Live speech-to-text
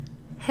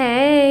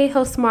Hey,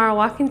 host Mara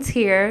Watkins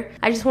here.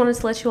 I just wanted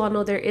to let you all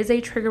know there is a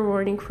trigger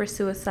warning for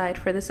suicide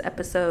for this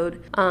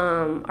episode.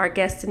 Our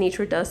guest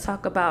Denitra does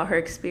talk about her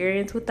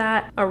experience with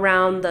that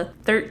around the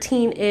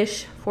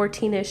 13-ish,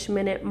 14-ish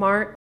minute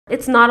mark.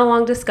 It's not a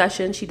long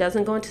discussion. She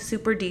doesn't go into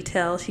super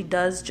detail. She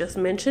does just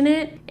mention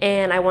it.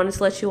 And I wanted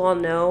to let you all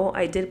know,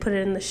 I did put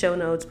it in the show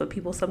notes, but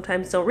people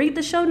sometimes don't read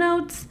the show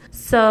notes.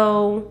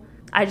 So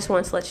I just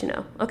wanted to let you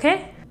know,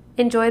 okay?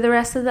 Enjoy the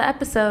rest of the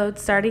episode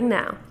starting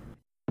now.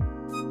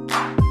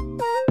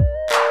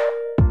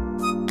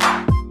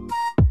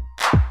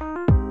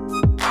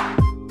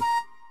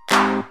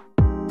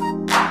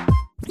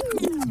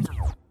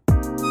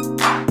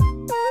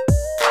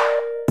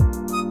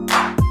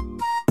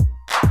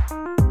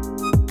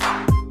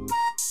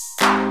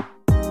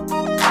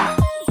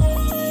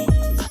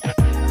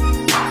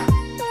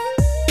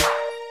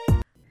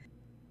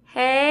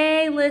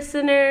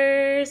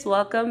 Listeners,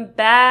 welcome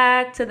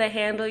back to the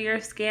Handle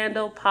Your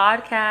Scandal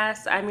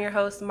podcast. I'm your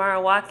host,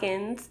 Mara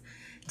Watkins.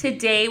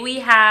 Today we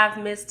have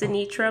Miss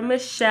Denitra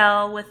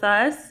Michelle with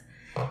us.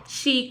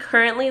 She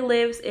currently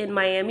lives in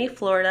Miami,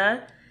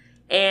 Florida,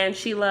 and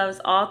she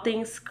loves all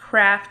things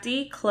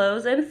crafty,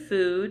 clothes, and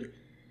food.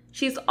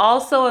 She's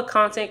also a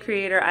content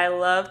creator I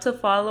love to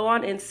follow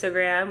on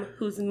Instagram,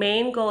 whose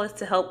main goal is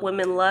to help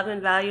women love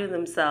and value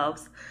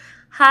themselves.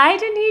 Hi,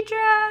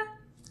 Denitra.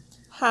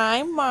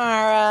 Hi,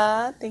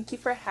 Mara. Thank you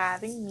for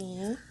having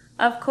me.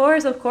 Of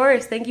course.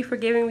 Thank you for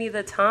giving me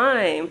the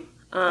time.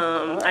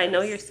 I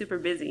know you're super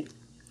busy.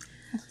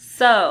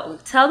 So,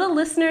 tell the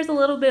listeners a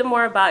little bit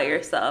more about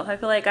yourself. I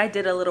feel like I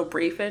did a little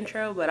brief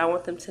intro, but I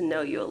want them to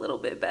know you a little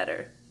bit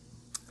better.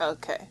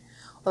 Okay.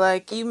 Well,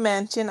 like you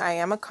mentioned, I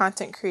am a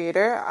content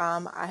creator.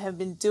 I have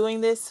been doing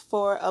this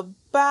for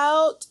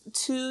about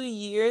 2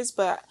 years,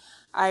 but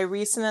I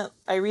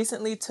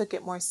recently took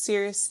it more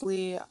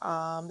seriously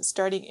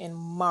starting in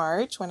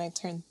March when I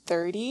turned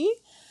 30.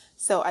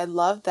 So I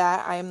love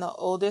that. I am the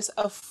oldest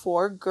of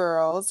 4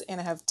 girls,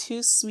 and I have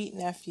 2 sweet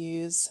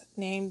nephews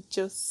named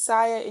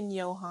Josiah and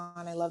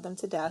Johan. I love them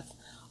to death.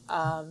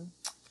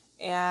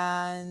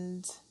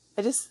 And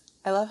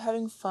I love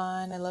having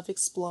fun. I love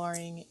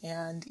exploring.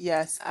 And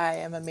yes, I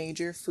am a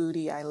major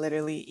foodie. I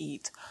literally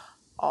eat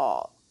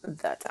all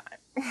the time.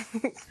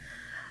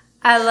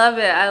 I love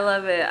it. I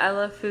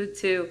love food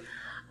too.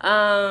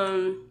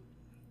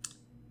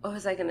 What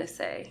was I going to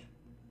say?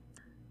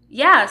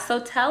 Yeah, so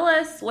tell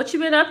us what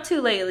you've been up to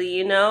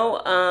lately,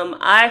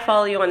 I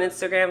follow you on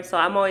Instagram, so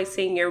I'm always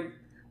seeing your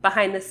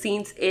behind the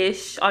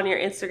scenes-ish on your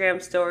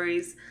Instagram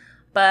stories,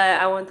 but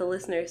I want the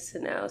listeners to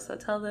know, so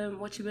tell them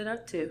what you've been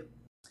up to.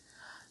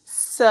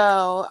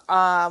 So,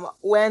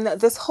 when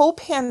this whole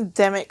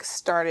pandemic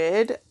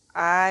started,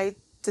 I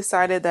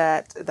decided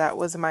that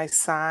was my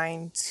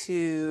sign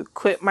to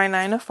quit my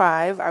 9 to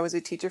 5. I was a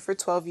teacher for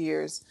 12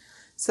 years.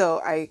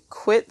 So I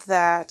quit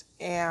that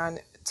and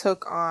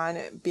took on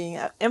being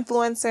an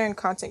influencer and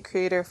content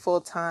creator full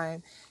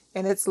time.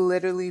 And it's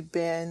literally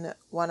been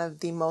one of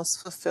the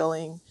most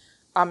fulfilling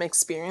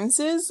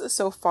experiences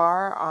so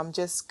far.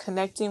 Just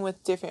connecting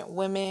with different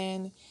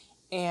women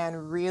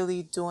and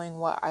really doing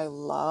what I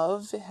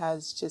love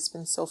has just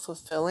been so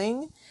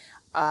fulfilling.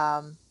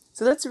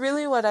 So that's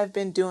really what I've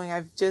been doing.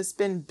 I've just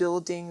been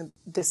building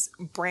this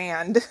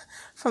brand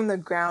from the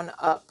ground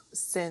up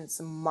since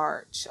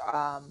March.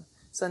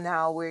 So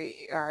now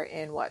we are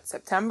in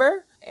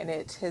September, and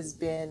it's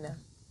been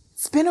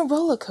a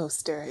roller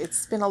coaster.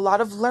 It's been a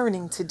lot of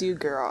learning to do,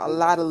 girl. A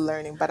lot of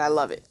learning, but I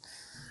love it.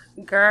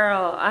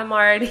 Girl, I'm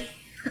already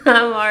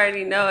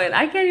knowing.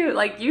 I can't even,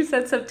 like, you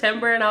said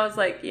September, and I was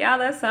like, yeah,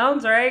 that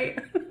sounds right.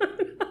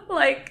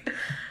 Like,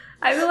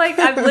 I feel like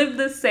I've lived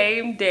the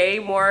same day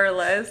more or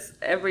less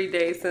every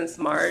day since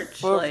March.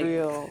 For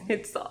real.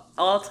 It's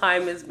all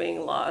time is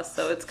being lost,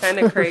 so it's kind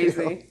of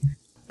crazy.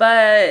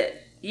 But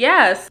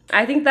yes,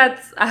 I think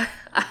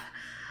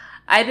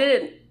I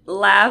didn't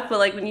laugh, but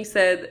like when you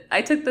said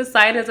I took the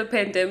sign as a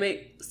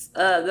pandemic,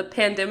 the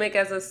pandemic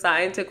as a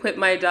sign to quit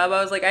my job,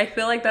 I was like, I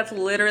feel like that's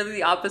literally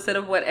the opposite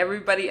of what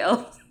everybody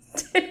else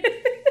did.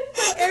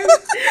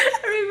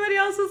 Everybody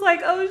else was like,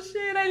 oh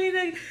shit, I need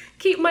to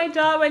keep my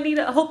job.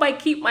 Hope I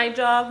keep my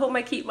job.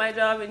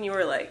 And you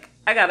were like,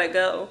 I gotta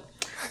go.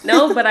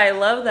 No, but I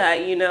love that,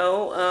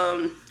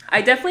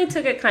 I definitely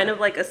took it kind of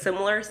like a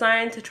similar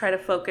sign to try to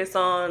focus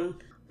on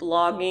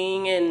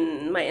blogging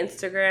and my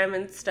Instagram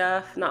and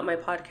stuff. Not my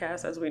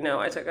podcast, as we know.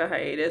 I took a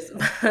hiatus.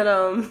 But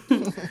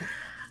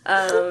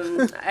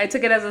I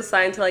took it as a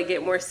sign to like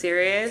get more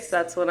serious.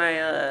 That's when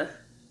I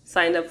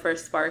signed up for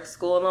Spark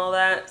School and all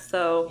that.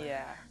 So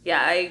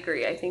yeah, I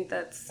agree.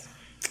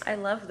 I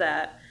love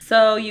that.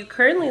 So you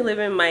currently live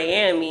in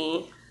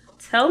Miami.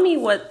 Tell me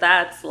what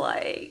that's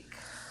like.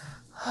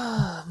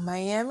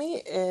 Miami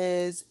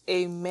is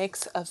a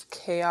mix of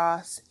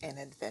chaos and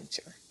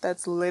adventure.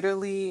 That's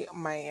literally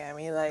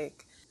Miami.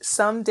 Like,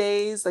 some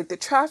days, like, the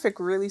traffic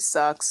really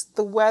sucks.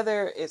 The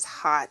weather is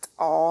hot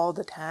all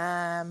the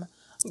time,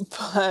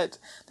 but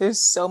there's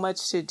so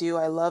much to do.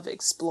 I love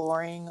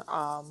exploring.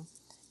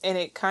 And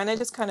it kind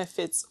of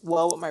fits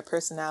well with my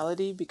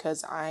personality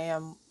because I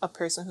am a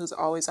person who's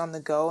always on the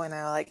go and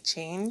I like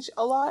change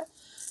a lot.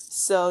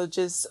 So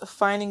just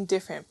finding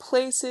different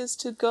places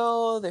to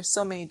go. There's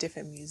so many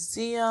different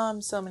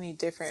museums, so many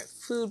different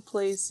food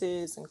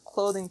places and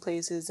clothing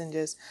places and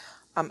just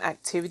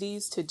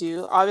activities to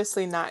do.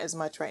 Obviously not as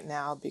much right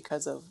now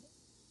because of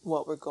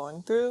what we're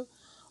going through,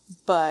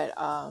 but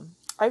I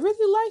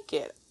really like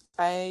it.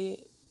 I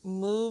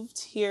moved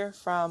here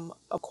from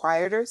a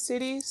quieter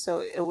city, so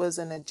it was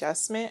an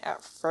adjustment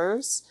at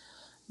first,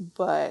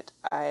 but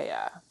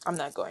I'm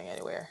not going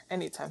anywhere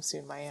anytime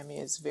soon. Miami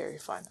is very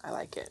fun. I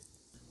like it.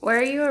 Where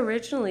are you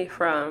originally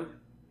from?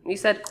 You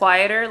said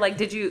quieter.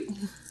 Did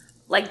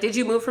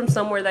you move from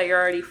somewhere that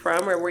you're already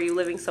from, or were you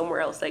living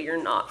somewhere else that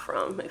you're not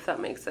from? If that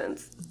makes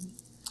sense.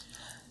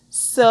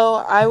 So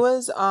I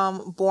was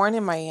born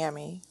in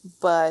Miami,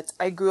 but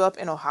I grew up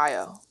in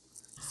Ohio.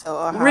 So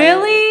Ohio,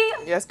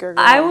 Really? yes, girl,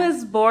 go I ahead.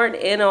 was born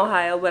in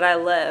Ohio, but I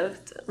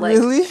left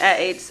Really? at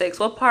age 6.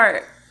 What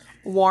part?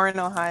 Warren,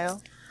 Ohio.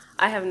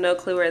 I have no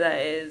clue where that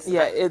is.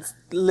 Yeah, it's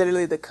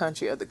literally the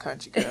country of the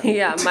country, girl.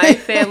 Yeah, my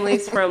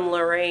family's from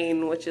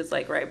Lorain, which is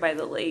like right by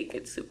the lake.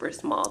 It's super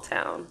small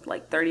town,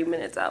 like 30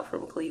 minutes out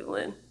from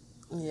Cleveland.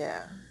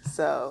 Yeah.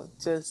 So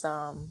just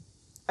I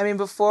mean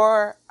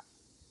before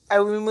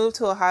we moved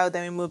to Ohio,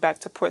 then we moved back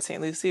to Port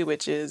St. Lucie,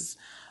 which is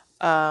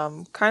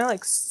kind of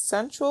like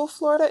Central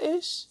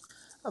Florida-ish.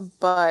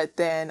 But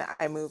then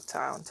I moved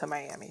down to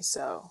Miami.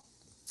 So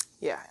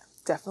yeah,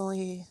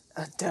 definitely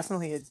a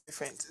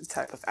different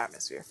type of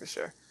atmosphere for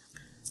sure.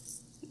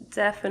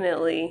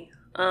 Definitely.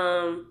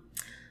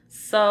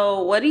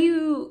 So what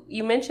do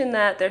you mentioned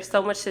that there's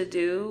so much to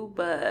do,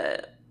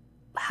 but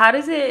how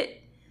does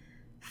it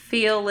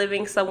feel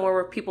living somewhere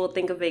where people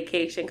think of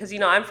vacation? Because,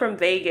 I'm from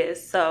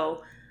Vegas,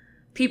 so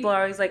people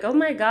are always like, oh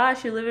my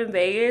gosh, you live in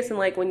Vegas. And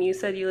like when you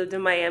said you lived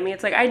in Miami,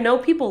 it's like, I know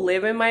people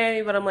live in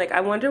Miami, but I'm like,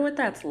 I wonder what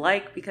that's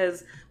like.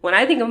 Because when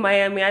I think of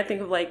Miami, I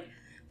think of like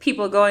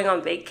people going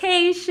on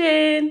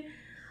vacation,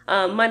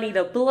 money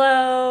to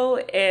blow.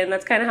 And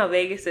that's kind of how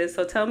Vegas is.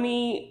 So tell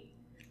me,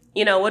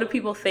 what do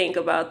people think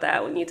about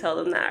that when you tell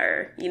them that?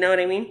 Or, you know what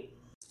I mean?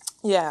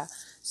 Yeah.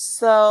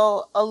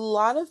 So a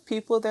lot of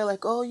people, they're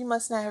like, oh, you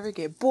must not ever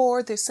get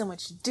bored. There's so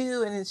much to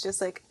do. And it's just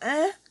like,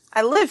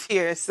 I live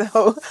here.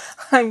 So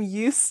I'm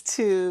used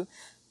to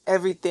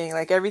everything,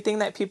 like everything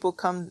that people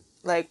come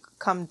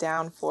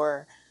down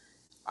for.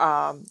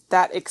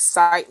 That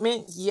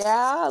excitement.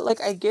 Yeah.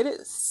 Like I get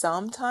it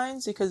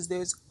sometimes because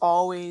there's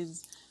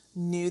always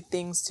new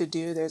things to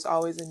do. There's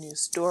always a new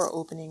store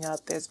opening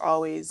up. There's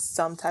always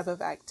some type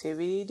of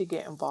activity to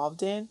get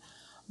involved in.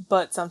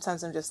 But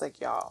sometimes I'm just like,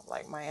 y'all,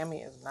 like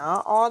Miami is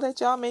not all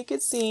that y'all make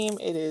it seem.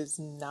 It is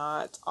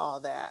not all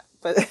that.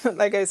 But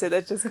like I said,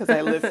 that's just because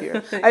I live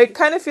here. I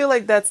kind of feel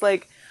like that's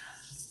like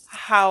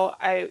how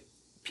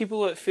people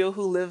would feel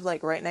who live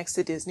like right next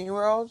to Disney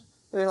World.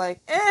 They're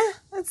like,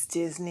 that's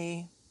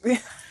Disney.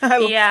 I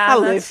Yeah,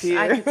 live I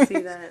here. can see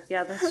that.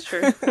 Yeah, that's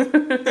true.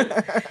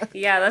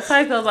 Yeah, that's how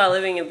I feel about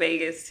living in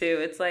Vegas too.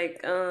 It's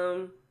like,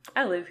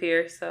 I live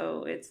here,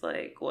 so it's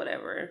like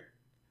whatever.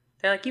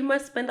 They're like, you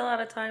must spend a lot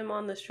of time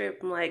on the strip.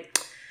 I'm like,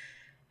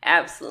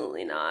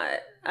 absolutely not.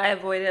 I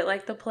avoid it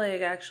like the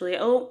plague, actually.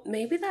 Oh,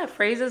 maybe that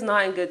phrase is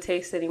not in good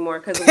taste anymore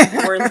because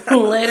we're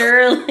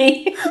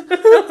literally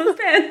a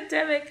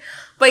pandemic.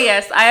 But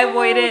yes, I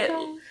avoid Oh, it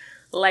God.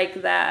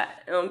 like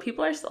that.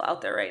 People are still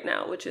out there right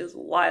now, which is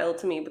wild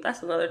to me, but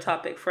that's another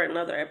topic for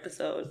another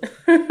episode.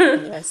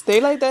 Yes,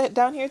 they like that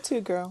down here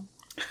too, girl.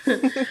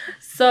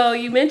 So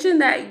you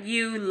mentioned that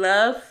you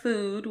love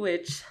food,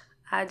 which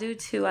I do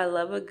too. I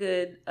love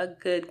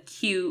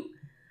cute,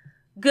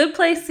 good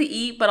place to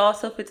eat, but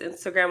also if it's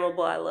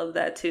Instagrammable, I love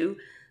that too.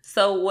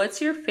 So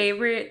what's your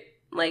favorite,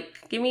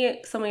 like, give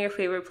me some of your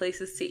favorite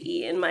places to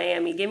eat in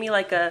Miami. Give me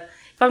like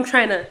if I'm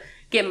trying to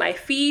get my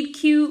feed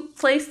cute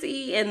place to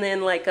eat, and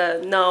then like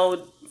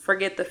no,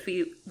 forget the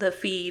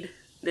feed.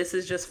 This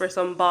is just for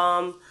some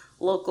bomb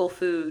local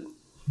food.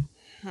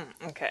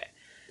 Okay.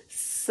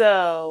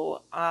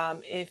 So,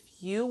 if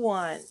you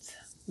want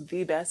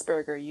the best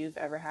burger you've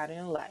ever had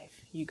in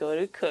life, you go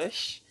to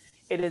Kush.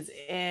 It is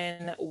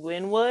in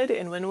Wynwood,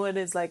 and Wynwood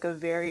is like a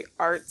very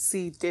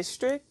artsy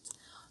district.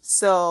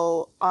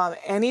 So,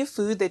 any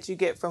food that you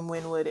get from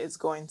Wynwood is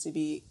going to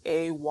be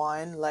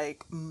A1,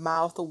 like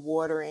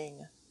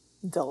mouth-watering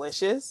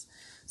delicious.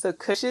 So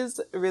Kush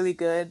is really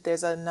good.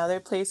 There's another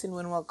place in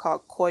Wynwood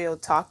called Koyo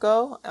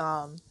Taco.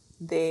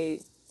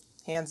 They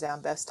hands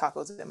down best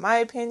tacos in my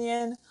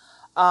opinion.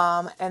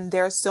 And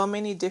there are so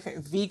many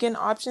different vegan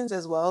options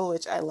as well,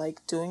 which I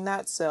like doing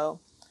that. So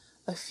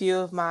a few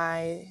of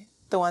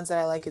the ones that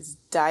I like is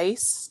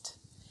Diced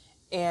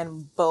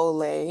and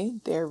Bole.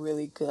 They're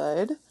really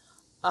good.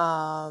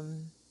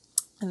 And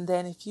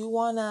then if you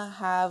want to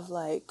have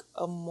like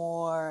a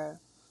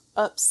more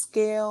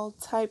upscale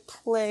type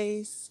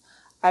place,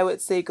 I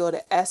would say go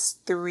to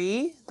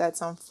S3.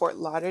 That's on Fort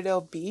Lauderdale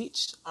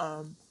Beach.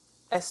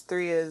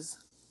 S3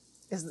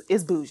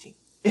 is bougie.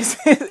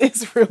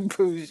 It's real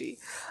bougie.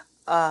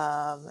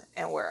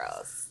 And where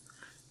else?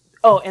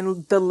 Oh,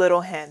 and the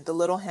Little Hen. The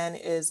Little Hen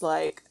is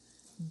like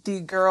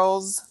the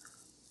girls'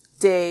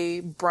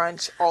 day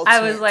brunch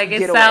I was like, ultimate it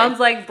getaway. sounds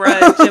like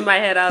brunch in my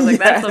head. I was like,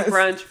 that's a Yes.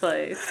 brunch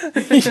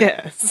place.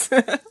 Yes.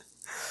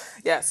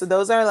 Yeah, so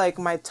those are like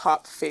my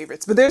top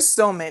favorites. But there's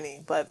so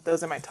many, but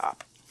those are my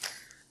top.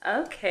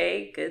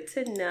 Okay, good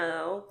to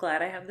know.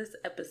 Glad I have this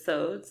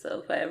episode.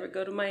 So if I ever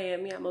go to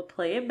Miami, I'm gonna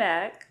play it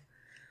back.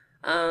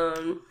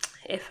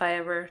 If I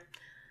ever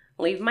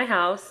leave my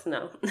house,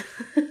 no.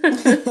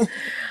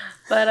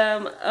 But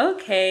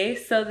okay,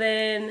 so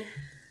then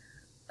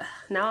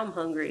now I'm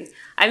hungry.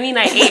 I mean,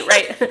 I ate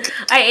right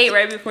I ate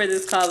right before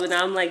this call, but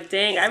now I'm like,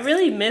 dang, I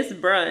really miss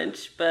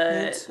brunch, Me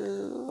but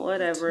too. Me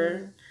whatever.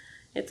 too.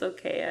 It's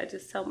okay. I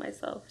just tell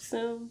myself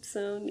soon,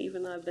 soon,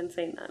 even though I've been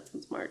saying that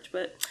since March,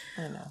 but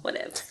I know.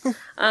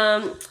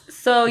 whatever.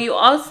 So you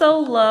also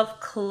love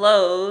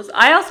clothes.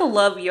 I also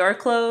love your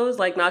clothes,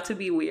 like not to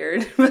be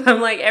weird, but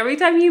I'm like every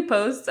time you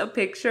post a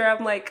picture,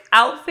 I'm like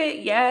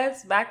outfit,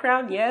 yes,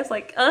 background, yes,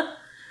 like you're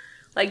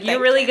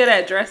Thank really good you.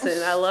 at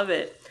dressing. I love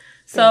it. Thank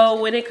So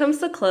you. when it comes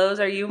to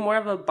clothes, are you more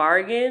of a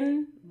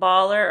bargain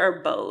baller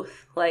or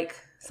both? Like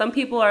some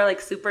people are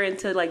like super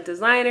into like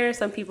designer.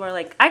 Some people are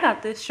like, I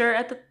got this shirt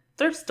at the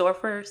thrift store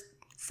for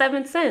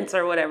 7 cents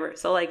or whatever.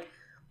 So like,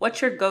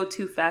 what's your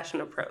go-to fashion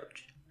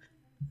approach?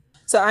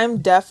 So I'm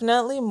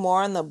definitely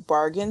more on the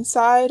bargain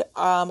side.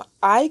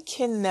 I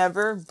can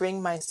never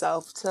bring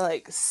myself to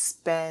like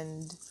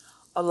spend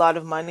a lot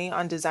of money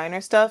on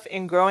designer stuff.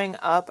 And growing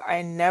up,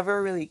 I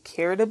never really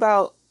cared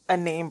about a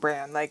name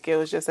brand. Like it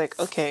was just like,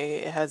 okay,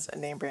 it has a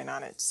name brand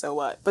on it, so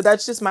what? But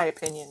that's just my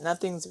opinion.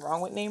 Nothing's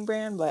wrong with name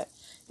brand, but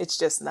it's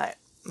just not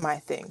my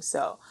thing.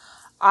 So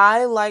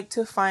I like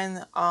to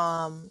find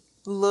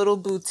little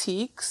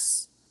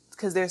boutiques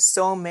because there's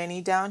so many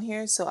down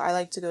here. So I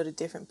like to go to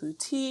different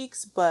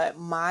boutiques, but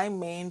my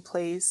main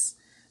place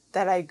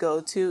that I go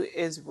to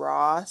is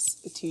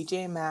Ross,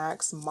 TJ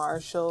Maxx,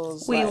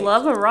 Marshalls. We Like,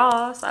 love a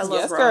Ross. I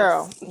love yes,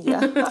 girl.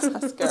 Ross.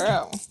 Yes,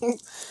 girl.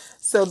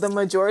 So the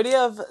majority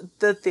of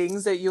the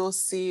things that you'll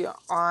see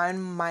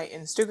on my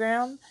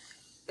Instagram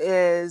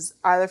is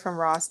either from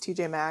Ross,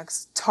 TJ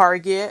Maxx,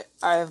 Target.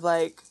 I've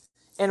like,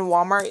 and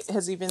Walmart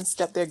has even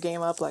stepped their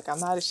game up. Like, I'm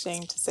not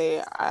ashamed to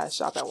say I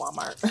shop at Girl,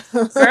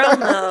 Walmart.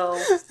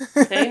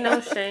 no. Ain't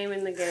no shame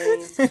in the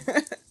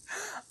game.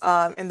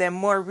 And then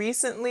more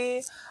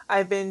recently,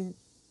 I've been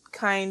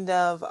kind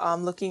of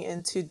looking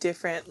into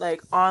different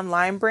like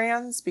online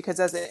brands because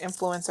as an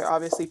influencer,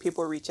 obviously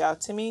people reach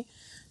out to me.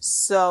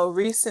 So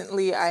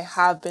recently, I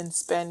have been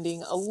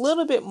spending a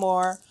little bit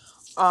more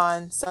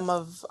on some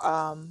of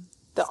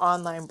the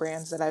online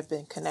brands that I've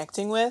been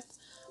connecting with.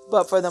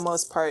 But for the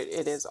most part,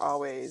 it is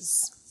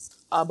always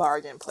a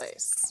bargain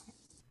place.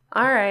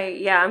 All right,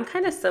 yeah, I'm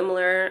kind of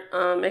similar.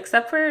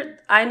 Except for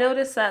I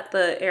noticed that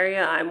the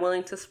area I'm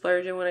willing to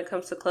splurge in when it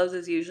comes to clothes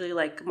is usually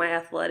like my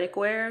athletic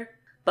wear.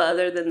 But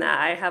other than that,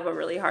 I have a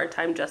really hard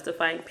time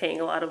justifying paying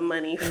a lot of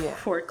money Yeah.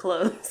 for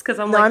clothes because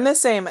I'm No, like, I'm the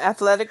same.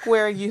 Athletic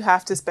wear, you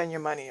have to spend your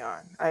money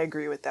on. I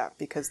agree with that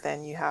because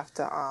then you have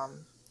to,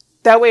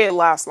 that way it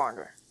lasts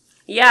longer.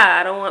 yeah,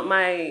 I don't want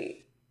my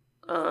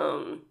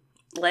um,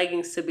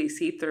 leggings to be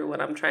see through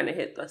when I'm trying to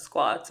hit the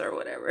squats or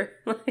whatever.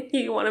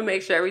 You want to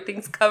make sure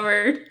everything's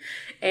covered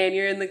and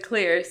you're in the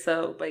clear.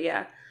 So, but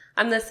yeah,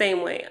 I'm the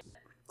same way.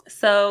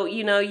 So,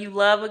 you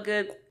love a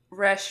good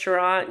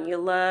restaurant. You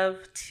love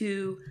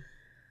to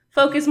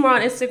focus more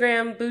on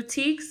Instagram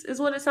boutiques, is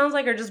what it sounds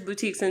like, or just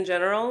boutiques in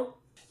general.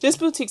 Just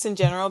boutiques in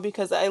general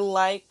because I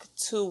like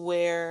to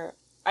wear,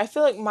 I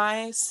feel like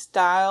my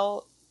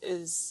style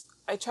is,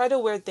 I try to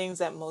wear things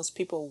that most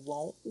people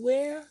won't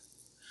wear.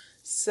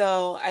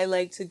 So I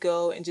like to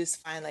go and just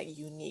find like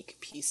unique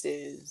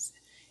pieces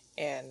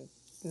and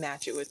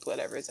match it with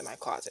whatever's in my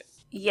closet.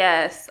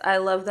 Yes, I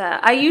love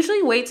that. I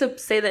usually wait to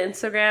say the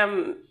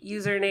Instagram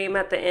username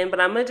at the end, but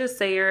I'm gonna just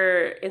say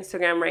your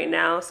Instagram right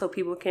now so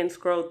people can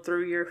scroll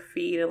through your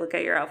feed and look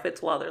at your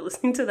outfits while they're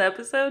listening to the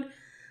episode.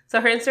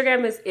 So her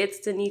Instagram is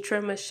it's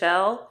Denitra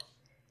Michelle,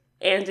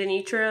 and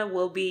Denitra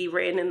will be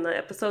written in the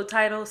episode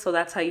title, so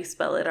that's how you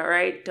spell it. All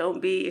right, don't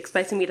be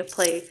expecting me to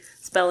play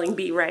spelling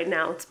bee right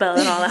now. Spell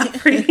it all out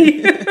for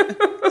you.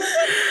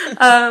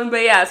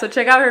 But yeah, so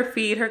check out her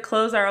feed. Her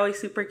clothes are always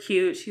super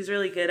cute. She's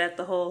really good at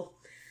the whole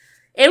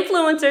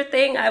influencer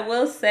thing, I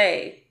will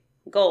say.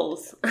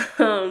 Goals. So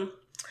Thank you,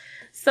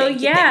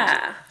 thank you.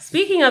 yeah,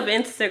 speaking of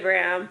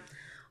Instagram,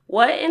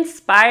 what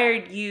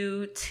inspired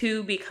you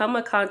to become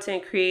a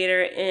content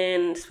creator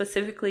and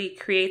specifically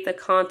create the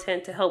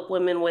content to help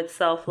women with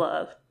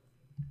self-love?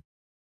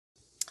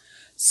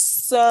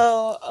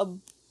 So,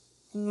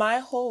 my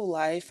whole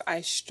life,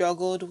 I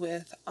struggled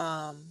with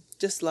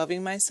just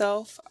loving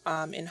myself.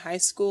 In high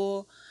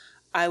school,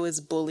 I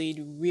was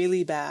bullied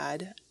really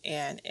bad,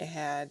 and it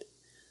had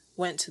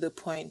went to the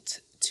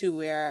point to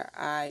where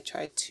I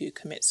tried to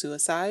commit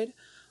suicide.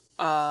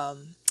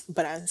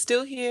 But I'm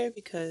still here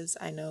because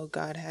I know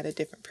God had a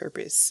different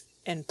purpose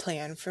and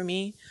plan for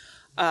me.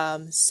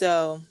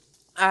 So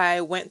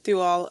I went through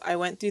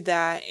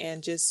that,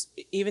 and just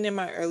even in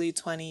my early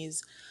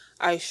 20s,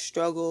 I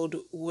struggled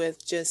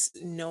with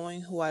just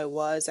knowing who I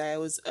was. I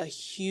was a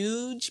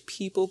huge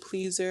people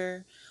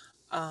pleaser.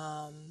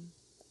 And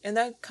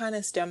that kind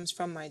of stems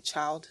from my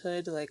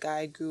childhood. Like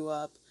I grew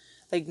up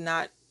like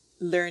not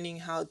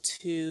learning how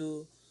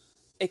to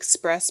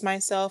express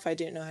myself. I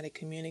didn't know how to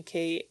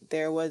communicate.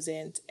 There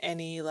wasn't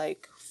any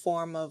like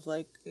form of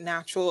like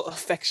natural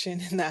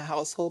affection in that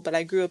household, but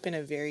I grew up in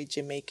a very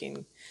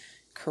Jamaican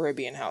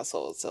Caribbean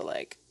household. So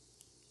like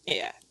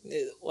yeah,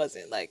 it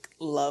wasn't like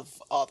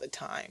love all the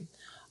time.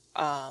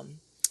 Um,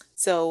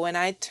 so when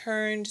I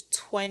turned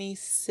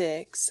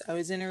 26, I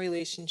was in a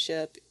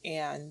relationship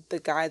and the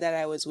guy that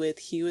I was with,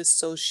 he was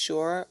so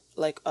sure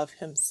like of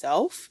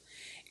himself.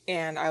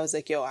 And I was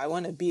like, yo, I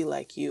want to be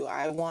like you.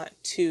 I want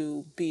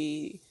to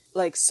be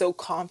like so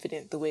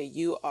confident the way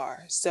you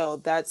are. So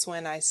that's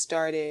when I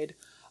started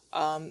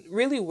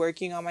really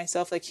working on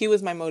myself. Like he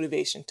was my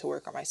motivation to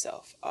work on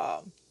myself.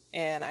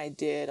 And I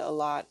did a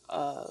lot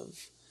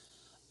of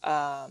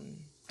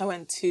I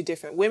went to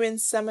different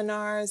women's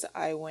seminars.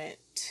 I went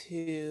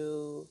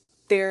to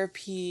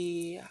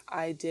therapy.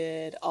 I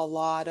did a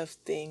lot of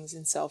things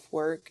in self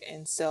work.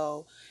 And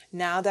so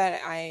now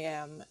that I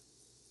am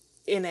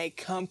in a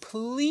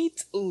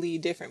completely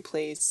different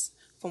place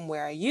from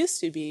where I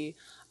used to be,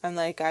 I'm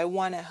like, I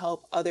want to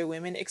help other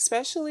women,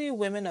 especially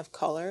women of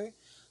color,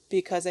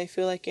 because I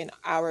feel like in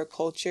our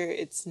culture,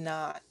 that's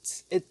not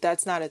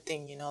a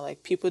thing, you know,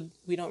 like people,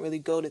 we don't really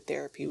go to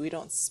therapy. We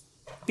don't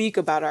speak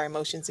about our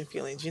emotions and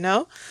feelings, you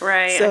know?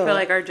 Right. I feel So,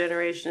 like our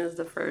generation is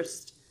the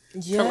first to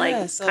yeah,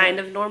 like so kind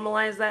of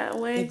normalize that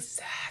way.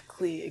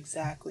 exactly,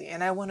 exactly.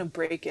 And I want to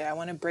break it. I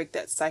want to break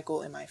that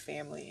cycle in my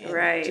family. And to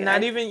Right.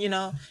 not even, you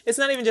know, it's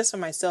not even just for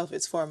myself,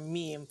 it's for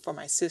me and for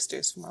my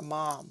sisters, for my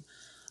mom,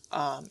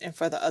 and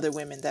for the other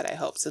women that I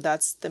help. So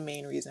that's the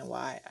main reason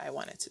why I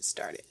wanted to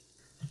start it.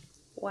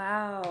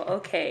 Wow.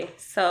 Okay.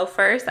 So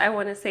first, I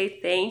want to say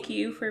thank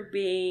you for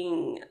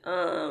being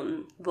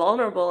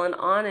vulnerable and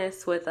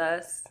honest with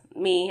us,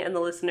 me and the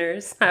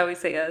listeners. I always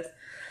say us.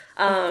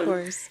 Of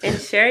course. And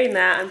sharing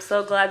that. I'm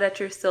so glad that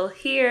you're still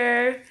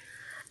here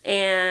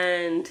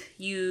and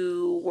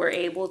you were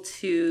able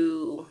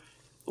to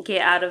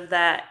get out of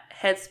that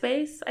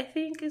headspace, I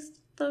think is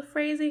the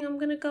phrasing I'm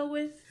going to go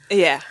with.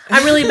 Yeah.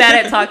 I'm really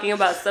bad at talking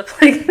about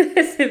stuff like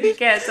this, if you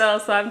can't tell.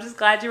 So I'm just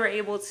glad you were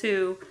able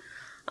to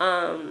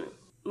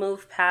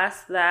move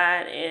past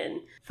that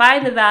and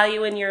find the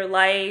value in your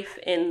life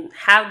and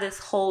have this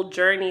whole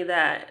journey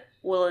that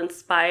will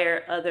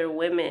inspire other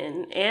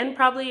women and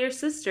probably your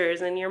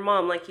sisters and your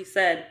mom, like you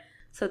said.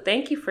 So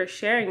thank you for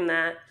sharing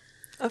that.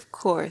 Of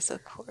course,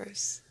 of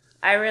course.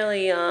 I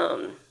really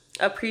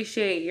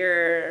appreciate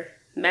your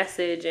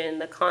message and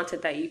the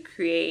content that you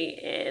create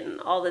and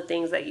all the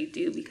things that you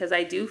do, because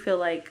I do feel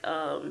like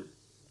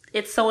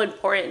it's so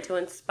important to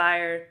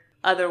inspire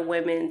other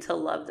women to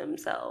love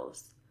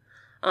themselves.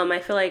 I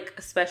feel like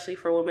especially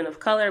for women of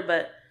color,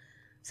 but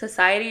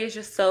society is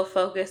just so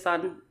focused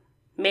on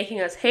making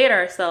us hate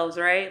ourselves,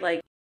 right?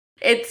 Like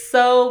it's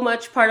so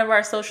much part of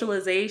our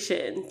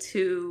socialization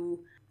to,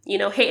 you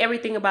know, hate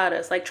everything about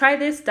us. Like try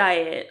this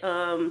diet,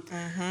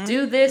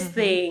 do this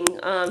thing.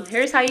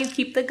 Here's how you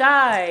keep the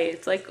guy.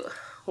 It's like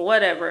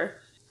whatever.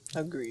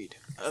 Agreed.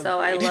 So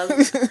I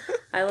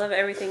love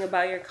everything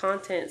about your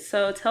content.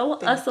 So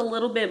tell us a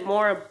little bit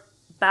more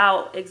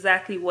about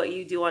exactly what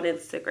you do on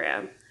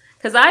Instagram.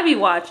 Because I be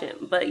watching,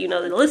 but, you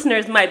know, the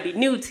listeners might be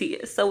new to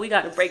you, so we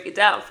got to break it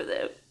down for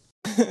them.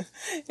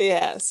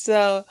 Yeah,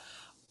 so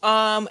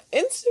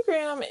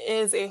Instagram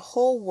is a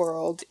whole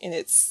world in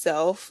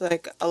itself.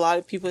 Like a lot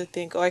of people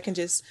think, oh, I can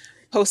just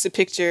post a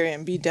picture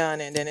and be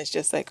done, and then it's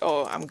just like,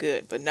 oh, I'm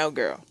good. But no,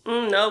 girl.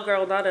 No,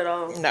 girl, not at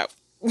all. No.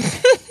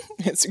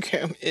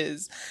 Instagram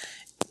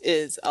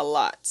is a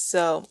lot.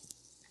 So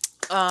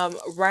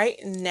right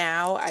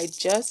now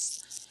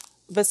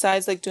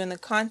besides like doing the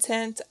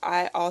content,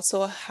 I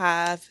also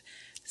have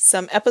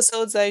some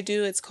episodes that I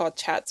do. It's called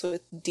Chats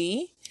with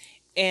D.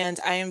 And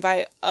I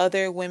invite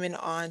other women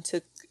on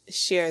to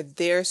share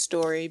their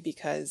story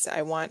because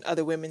I want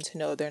other women to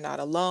know they're not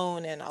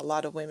alone. And a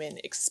lot of women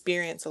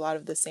experience a lot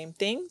of the same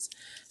things.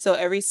 So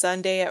every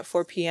Sunday at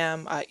 4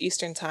 p.m.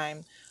 Eastern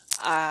Time,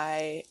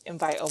 I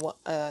invite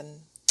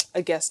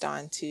a guest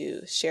on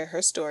to share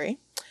her story.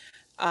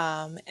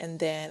 And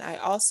then I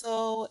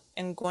also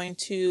am going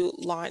to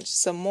launch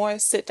some more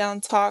sit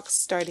down talks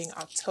starting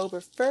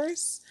October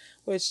 1st,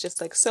 where it's just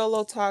like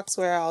solo talks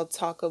where I'll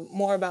talk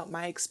more about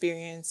my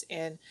experience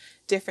and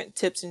different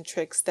tips and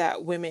tricks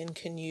that women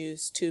can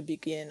use to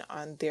begin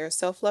on their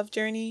self-love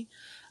journey.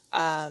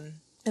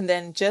 And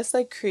then just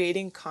like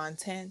creating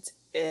content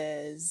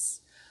is,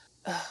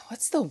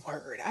 what's the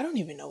word? I don't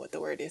even know what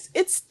the word is.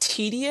 It's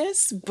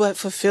tedious, but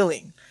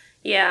fulfilling.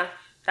 Yeah,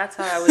 that's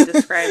how I would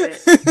describe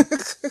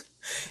it.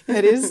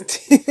 It is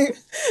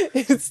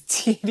it's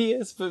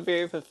tedious but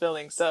very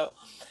fulfilling. So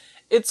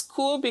it's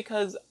cool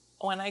because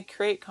when I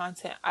create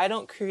content, I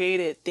don't create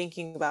it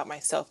thinking about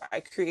myself. I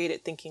create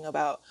it thinking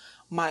about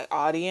my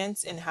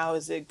audience and how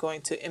is it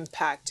going to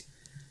impact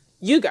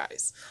you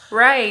guys.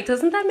 Right.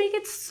 Doesn't that make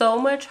it so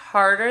much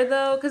harder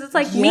though? Because it's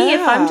like me,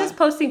 if I'm Yeah. just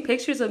posting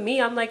pictures of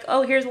me, I'm like,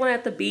 oh, here's one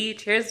at the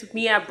beach, here's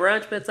me at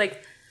brunch. But it's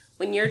like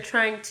when you're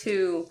trying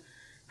to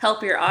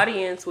help your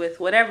audience with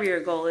whatever your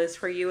goal is,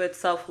 for you, it's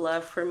self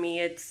love. For me,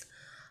 it's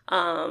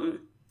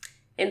um,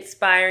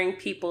 inspiring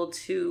people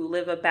to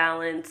live a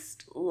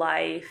balanced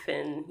life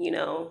and,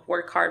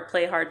 work hard,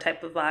 play hard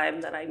type of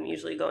vibe that I'm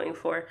usually going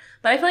for.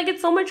 But I feel like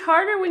it's so much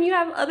harder when you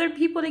have other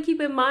people to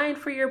keep in mind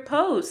for your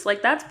posts.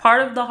 Like that's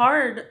part of the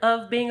hard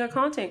of being a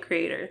content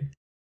creator.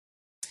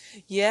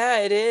 Yeah,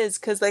 it is.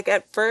 Because, like,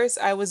 at first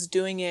I was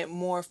doing it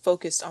more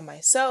focused on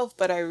myself,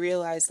 but I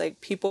realized,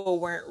 like, people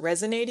weren't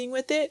resonating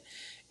with it.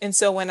 And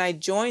so when I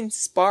joined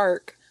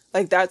Spark,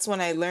 like, that's when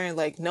I learned,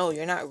 like, no,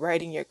 you're not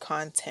writing your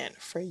content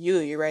for you,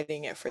 you're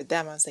writing it for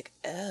them. I was like,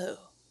 oh,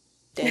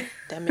 damn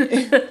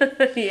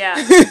it. Yeah.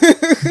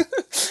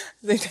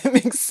 Like, that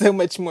makes so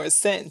much more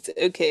sense.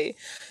 Okay.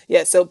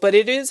 Yeah, so, but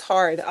it is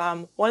hard.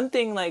 One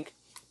thing, like,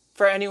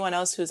 for anyone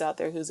else who's out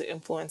there who's an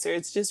influencer,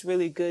 it's just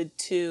really good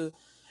to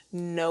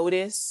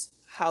notice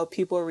how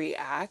people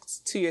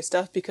react to your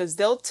stuff because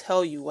they'll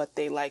tell you what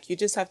they like. You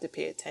just have to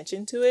pay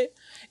attention to it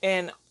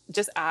and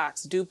just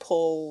ask, do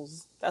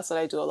polls. That's what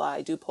I do a lot.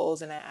 I do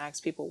polls and I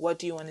ask people, what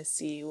do you want to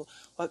see?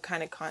 What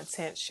kind of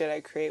content should I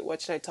create? What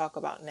should I talk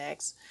about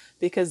next?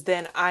 Because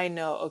then I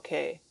know,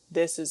 okay,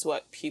 this is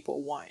what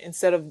people want.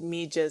 Instead of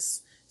me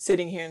just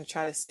sitting here and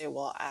try to say,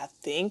 well, I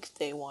think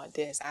they want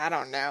this. I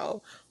don't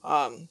know.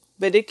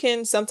 But it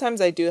can, sometimes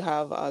I do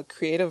have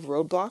creative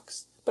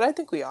roadblocks, but I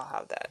think we all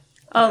have that,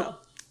 you know. Oh,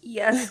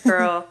 yes,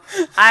 girl.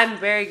 I'm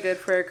very good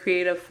for a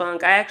creative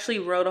funk. I actually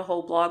wrote a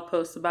whole blog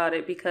post about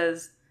it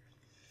because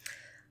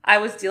I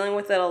was dealing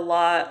with it a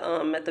lot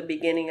at the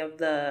beginning of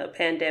the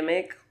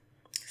pandemic.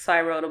 So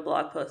I wrote a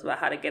blog post about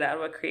how to get out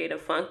of a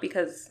creative funk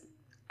because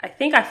I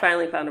think I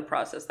finally found a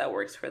process that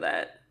works for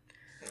that.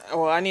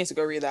 Well, I need to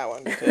go read that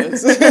one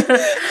because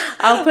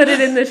I'll put it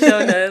in the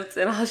show notes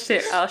and I'll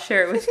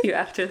share it with you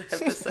after the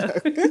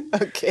episode.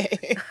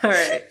 okay. All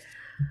right.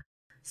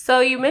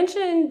 So you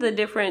mentioned the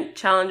different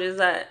challenges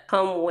that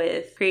come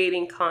with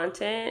creating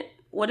content.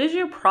 What does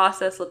your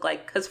process look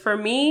like? Because for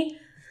me,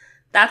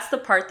 that's the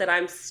part that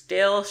I'm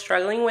still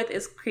struggling with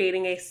is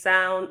creating a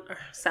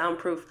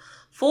soundproof,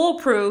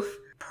 foolproof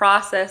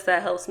process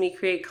that helps me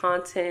create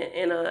content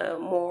in a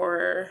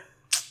more,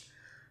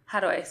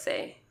 how do I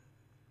say,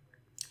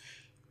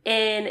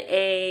 in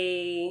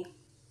a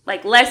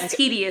like less Okay.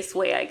 tedious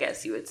way, I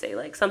guess you would say,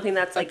 like something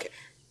that's Okay. like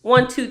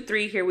 1, 2,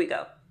 3, here we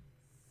go.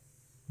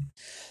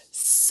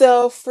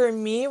 So for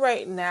me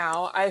right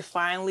now, I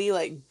finally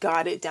like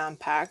got it down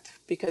packed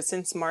because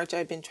since March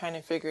I've been trying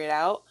to figure it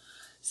out.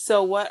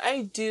 So what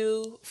I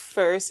do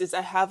first is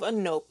I have a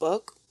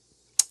notebook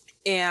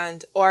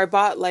and or I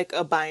bought like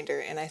a binder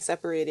and I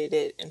separated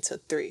it into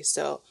three.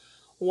 So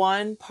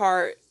one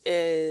part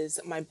is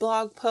my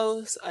blog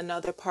posts,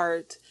 another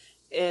part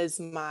is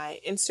my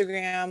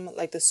Instagram,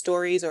 like the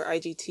stories or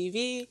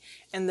IGTV,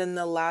 and then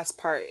the last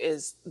part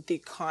is the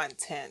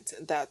content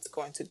that's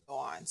going to go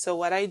on. So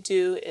what I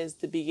do is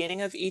the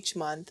beginning of each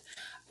month,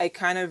 I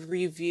kind of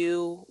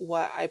review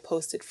what I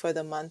posted for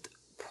the month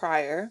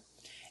prior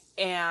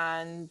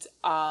and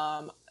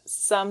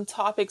some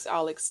topics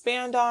I'll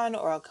expand on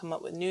or I'll come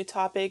up with new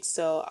topics.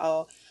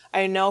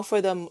 I know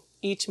for them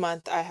each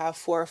month I have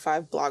 4 or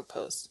 5 blog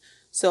posts.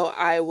 So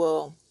I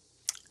will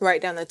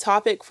write down the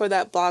topic for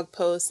that blog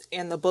post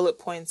and the bullet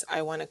points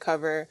I want to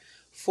cover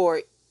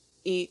for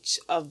each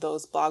of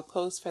those blog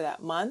posts for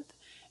that month.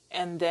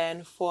 And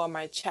then for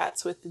my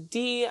chats with the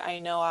D, I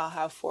know I'll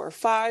have 4 or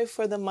 5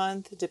 for the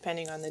month,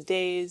 depending on the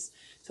days.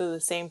 So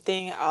the same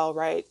thing, I'll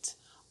write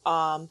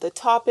the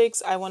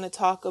topics I want to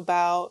talk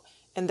about.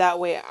 And that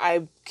way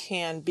I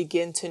can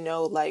begin to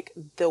know like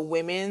the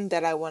women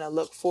that I want to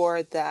look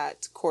for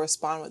that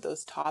correspond with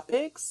those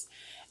topics.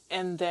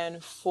 And then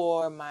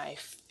for my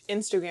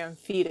Instagram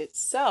feed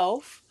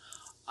itself,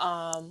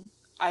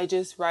 I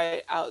just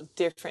write out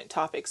different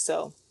topics.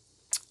 So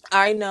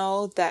I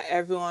know that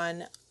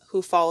everyone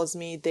who follows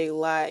me, they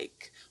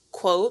like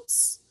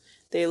quotes.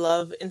 They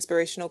love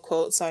inspirational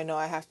quotes, so I know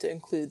I have to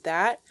include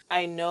that.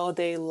 I know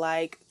they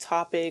like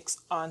topics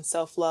on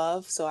self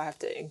love, so I have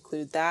to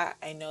include that.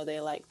 I know they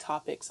like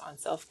topics on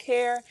self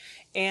care,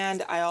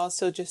 and I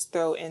also just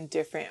throw in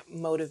different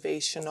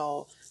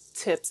motivational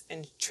tips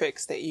and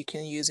tricks that you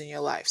can use in your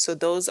life. So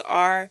those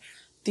are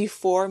the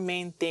 4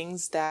 main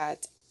things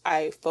that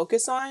I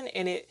focus on,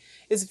 and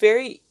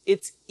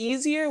it's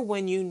easier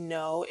when you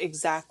know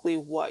exactly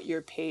what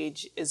your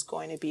page is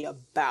going to be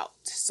about.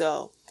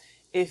 So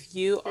if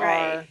you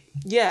Right. are,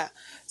 yeah,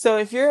 so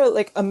if you're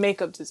like a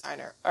makeup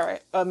designer, all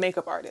right, a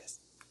makeup artist,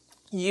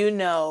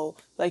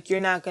 like you're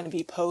not going to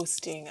be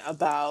posting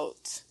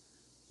about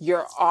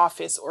your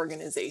office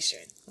organization.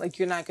 Like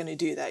you're not going to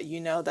do that.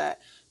 You know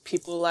that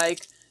people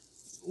like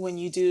when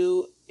you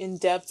do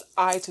in-depth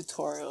eye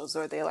tutorials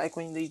or they like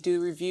when they do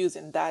reviews,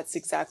 and that's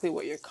exactly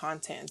what your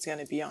content is going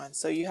to be on.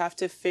 So you have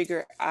to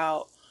figure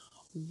out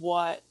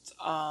what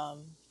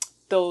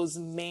those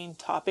main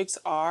topics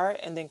are,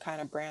 and then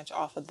kind of branch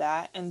off of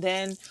that, and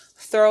then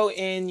throw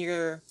in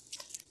your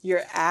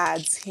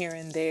ads here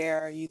and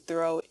there. You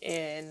throw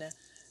in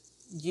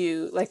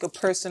you like a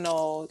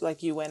personal,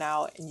 like you went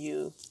out and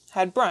you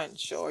had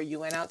brunch or you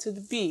went out to the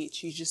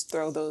beach. You just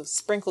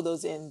sprinkle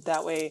those in.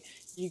 That way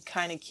you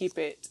kind of keep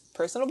it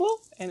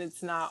personable and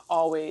it's not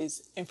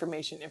always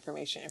information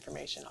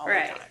all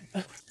Right. the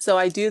time. So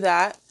I do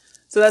that.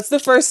 So that's the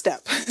first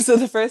step. So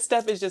the first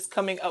step is just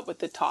coming up with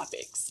the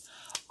topics.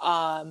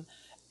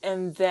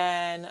 And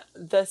then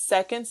the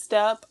second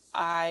step,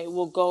 I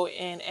will go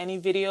in any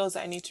videos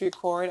I need to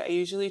record. I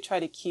usually try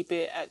to keep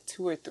it at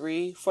 2 or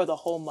 3 for the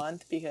whole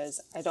month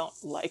because I don't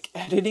like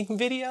editing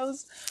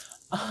videos.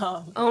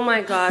 Oh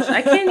my gosh,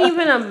 I can't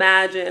even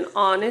imagine,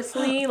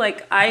 honestly.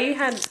 Like, I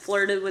had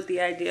flirted with the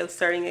idea of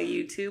starting a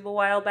YouTube a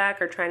while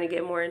back or trying to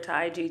get more into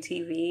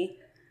IGTV.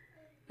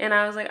 And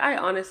I was like, I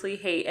honestly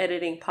hate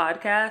editing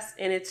podcasts,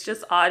 and it's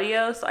just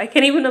audio, so I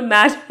can't even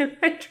imagine if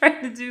I tried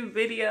to do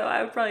video.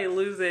 I would probably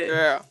lose it.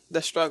 Yeah, the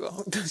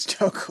struggle.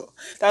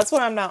 That's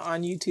why I'm not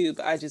on YouTube.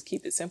 I just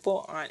keep it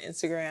simple on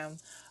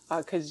Instagram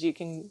because you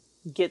can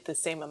get the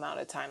same amount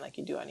of time like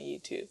you do on a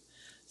YouTube.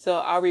 So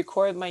I'll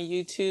record my I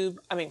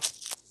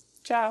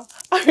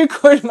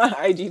record my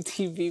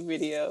IGTV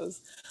videos.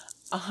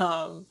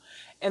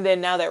 And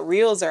then now that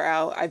Reels are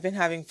out, I've been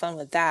having fun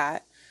with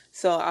that.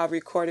 So I'll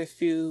record a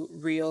few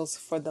Reels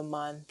for the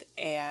month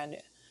and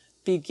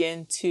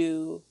begin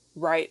to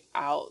write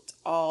out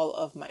all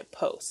of my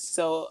posts.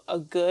 So a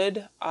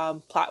good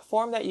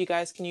platform that you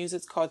guys can use,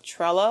 it's called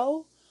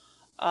Trello.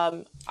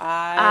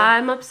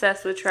 I'm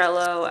obsessed with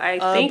Trello. I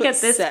think at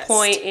this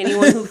point,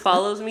 anyone who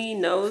follows me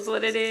knows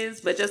what it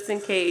is, but just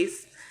in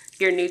case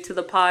you're new to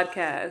the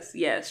podcast,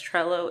 yes,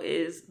 Trello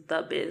is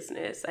the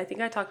business. I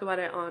think I talked about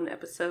it on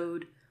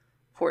episode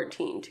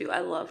 14 too. I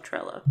love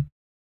Trello.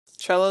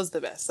 Trello's the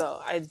best. So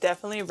I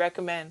definitely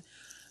recommend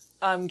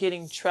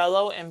getting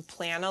Trello and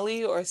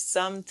Planoly or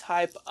some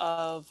type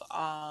of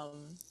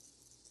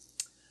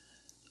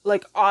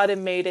like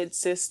automated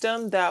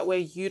system. That way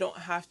you don't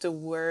have to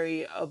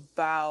worry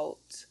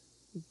about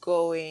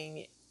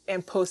going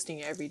and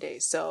posting every day.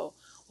 So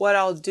what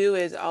I'll do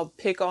is I'll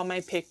pick all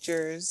my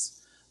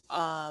pictures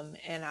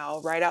and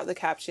I'll write out the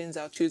captions.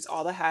 I'll choose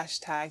all the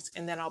hashtags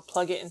and then I'll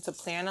plug it into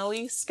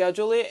Planoly,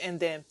 schedule it, and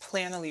then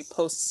Planoly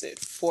posts it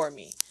for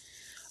me.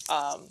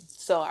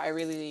 So I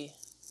really,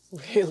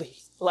 really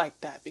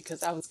like that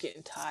because I was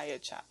getting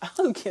tired. I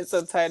was getting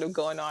so tired of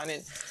going on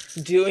and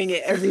doing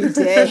it every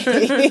day.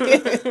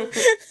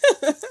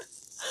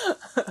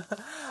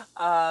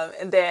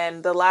 And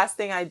then the last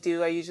thing I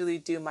usually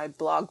do my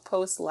blog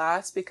post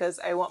last because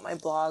I want my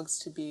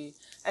blogs to be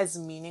as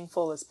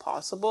meaningful as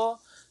possible.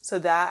 So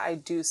that I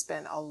do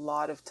spend a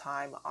lot of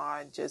time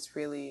on just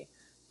really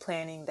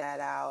planning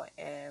that out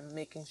and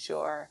making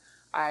sure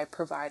I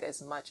provide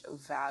as much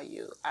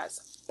value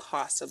as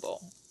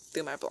possible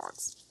through my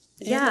blogs.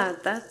 Yeah,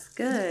 that's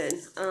good.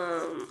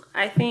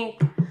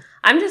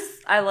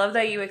 I love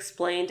that you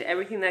explained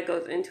everything that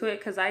goes into it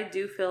because I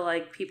do feel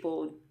like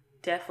people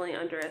definitely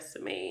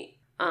underestimate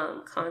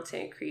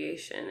content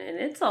creation, and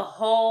it's a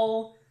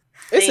whole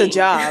thing. It's a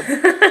job.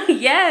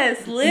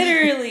 Yes,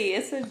 literally,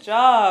 it's a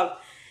job.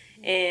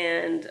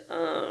 And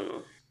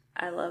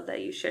I love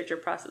that you shared your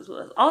process with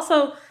us.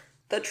 Also,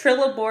 the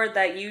Trello board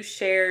that you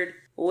shared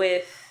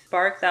with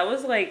Spark, that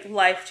was like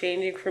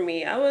life-changing for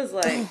me. I was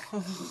like,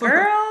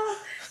 girl,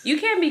 you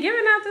can't be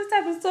giving out this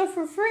type of stuff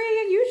for free.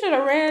 You should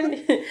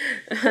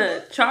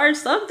have charged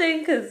something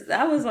because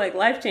that was like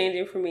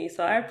life-changing for me.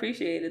 So I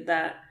appreciated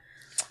that.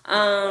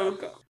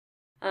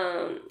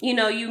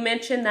 You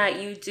mentioned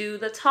that you do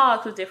the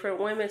talks with different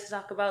women to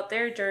talk about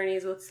their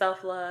journeys with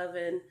self-love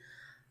and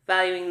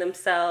valuing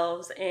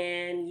themselves,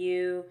 and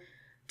you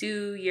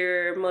do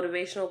your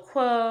motivational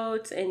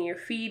quotes and your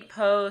feed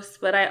posts,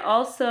 but I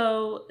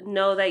also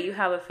know that you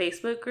have a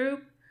Facebook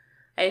group.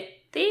 I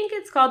think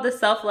it's called the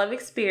Self-Love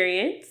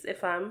Experience.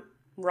 If I'm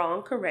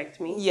wrong, correct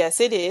me. Yes,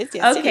 it is.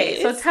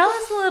 Okay, so tell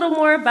us a little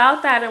more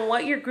about that and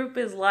what your group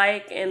is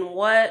like and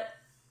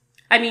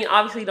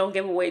obviously don't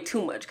give away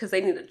too much because they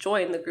need to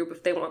join the group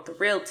if they want the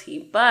real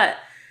tea, but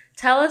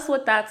tell us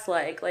what that's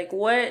like. Like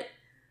what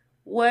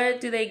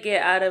do they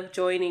get out of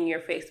joining your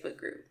Facebook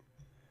group?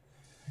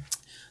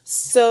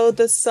 So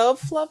the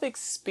self-love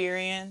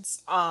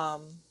experience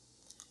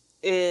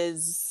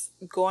is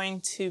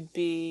going to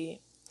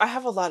be, I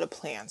have a lot of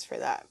plans for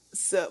that.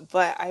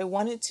 But I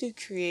wanted to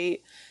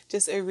create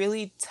just a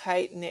really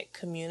tight-knit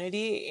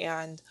community,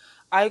 and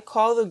I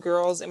call the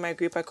girls in my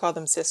group, I call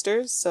them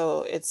sisters.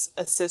 So it's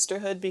a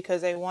sisterhood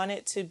because I want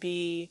it to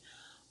be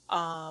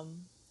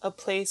a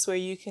place where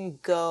you can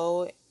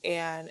go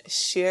and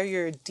share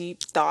your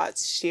deep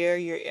thoughts, share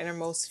your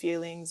innermost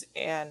feelings,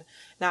 and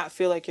not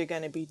feel like you're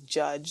going to be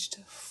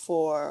judged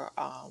for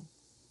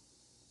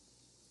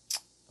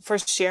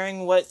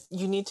sharing what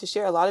you need to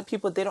share. A lot of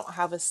people, they don't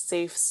have a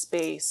safe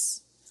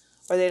space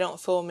or they don't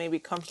feel maybe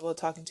comfortable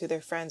talking to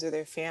their friends or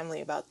their family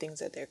about things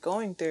that they're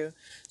going through.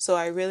 So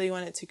I really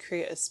wanted to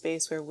create a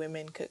space where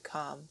women could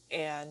come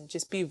and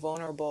just be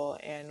vulnerable,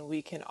 and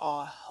we can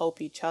all help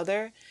each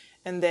other.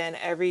 And then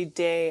every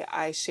day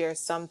I share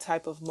some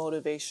type of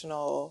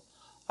motivational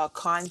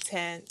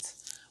content,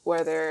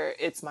 whether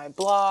it's my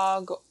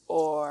blog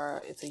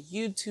or it's a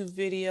YouTube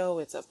video,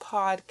 it's a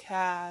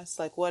podcast,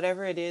 like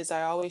whatever it is,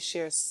 I always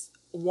share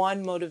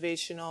one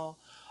motivational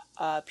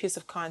piece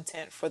of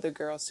content for the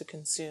girls to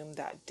consume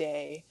that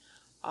day.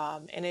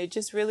 And it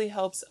just really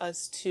helps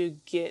us to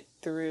get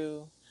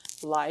through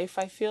life.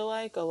 I feel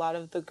like a lot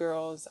of the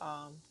girls,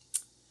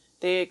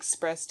 they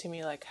express to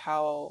me like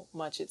how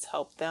much it's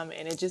helped them.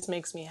 And it just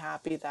makes me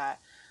happy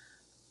that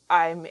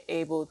I'm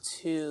able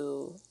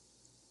to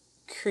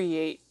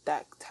create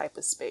that type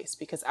of space,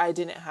 because I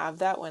didn't have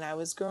that when I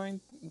was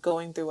going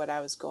through what I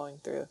was going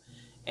through.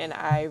 And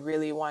I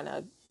really want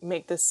to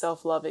make the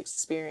self-love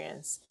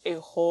experience a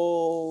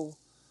whole,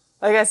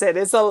 like I said,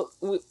 there's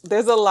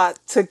a lot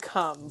to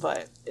come,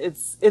 but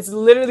it's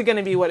literally going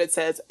to be what it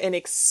says, an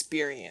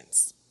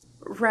experience.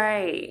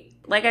 Right.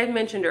 Like I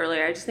mentioned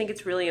earlier, I just think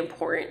it's really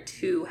important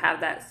to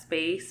have that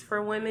space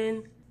for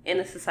women in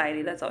a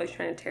society that's always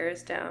trying to tear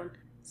us down.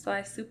 So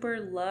I super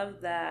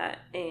love that,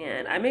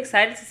 and I'm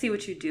excited to see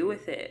what you do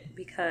with it,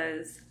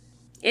 because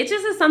it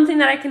just is something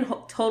that I can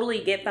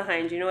totally get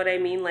behind. You know what I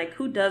mean? Like,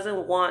 who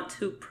doesn't want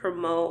to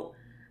promote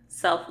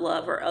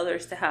self-love or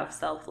others to have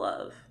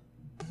self-love?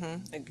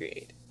 Mm-hmm.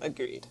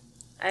 Agreed.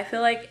 I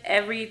feel like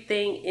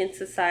everything in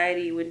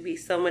society would be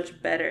so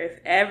much better if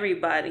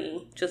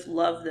everybody just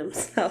loved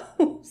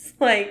themselves.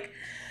 Like,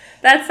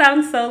 that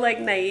sounds so like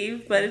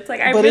naive, but it's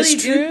like, I really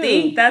do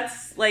think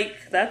that's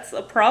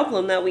a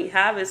problem that we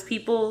have, is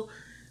people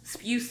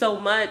spew so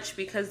much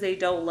because they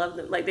don't love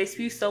them. Like, they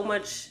spew so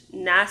much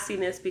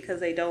nastiness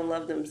because they don't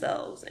love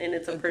themselves, and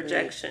it's a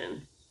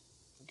projection.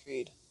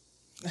 Agreed.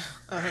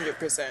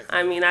 100%.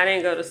 I mean, I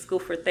didn't go to school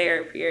for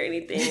therapy or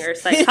anything, or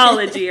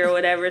psychology or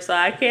whatever, so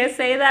I can't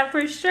say that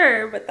for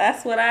sure, but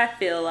that's what I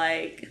feel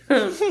like.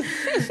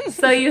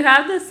 So you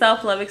have the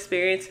Self-Love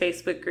Experience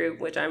Facebook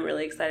group, which I'm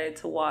really excited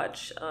to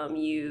watch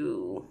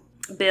you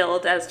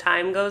build as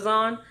time goes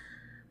on.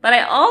 But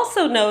I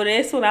also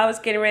noticed when I was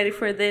getting ready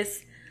for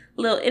this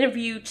little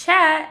interview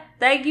chat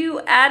that you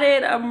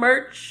added a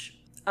merch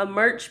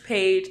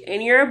page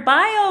in your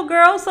bio,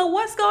 girl. So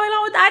what's going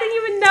on with that? I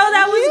didn't even know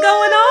that was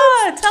going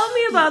on. Tell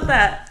me about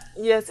that.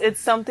 Yes, it's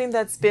something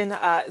that's been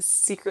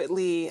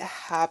secretly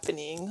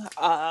happening.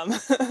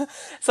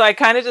 So I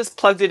kind of just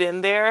plugged it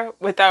in there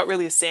without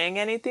really saying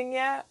anything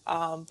yet.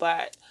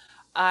 But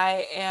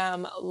I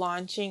am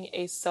launching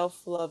a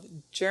self-love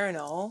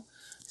journal.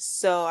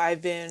 So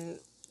I've been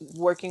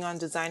working on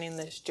designing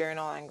this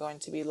journal. I'm going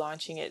to be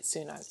launching it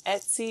soon on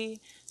Etsy.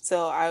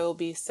 So I will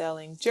be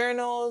selling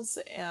journals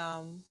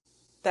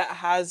that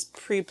has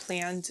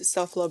pre-planned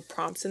self-love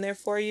prompts in there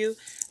for you,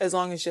 as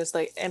long as just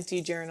like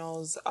empty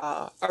journals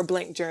or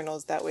blank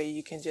journals. That way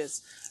you can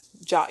just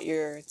jot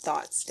your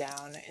thoughts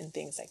down and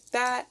things like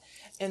that.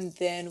 And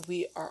then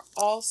we are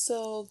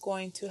also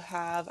going to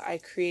I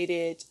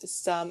created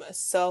some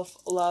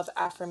self-love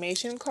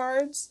affirmation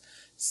cards,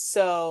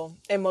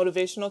 and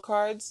motivational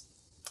cards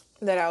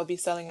that I'll be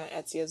selling on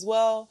Etsy as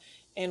well.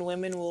 And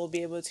women will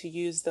be able to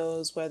use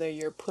those whether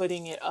you're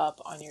putting it up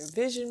on your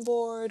vision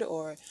board,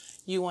 or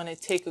you want to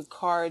take a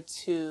card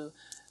to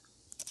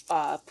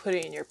put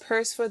it in your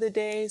purse for the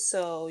day,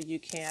 so you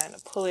can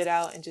pull it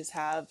out and just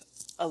have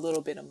a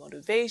little bit of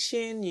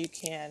motivation. You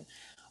can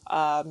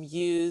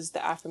use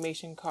the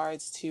affirmation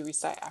cards to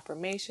recite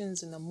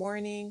affirmations in the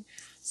morning.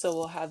 So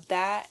we'll have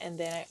that. And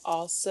then I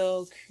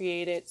also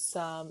created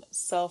some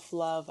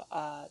self-love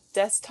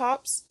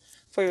desktops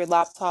for your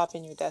laptop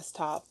and your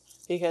desktop,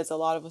 because a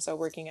lot of us are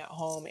working at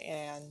home,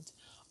 and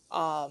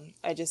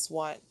I just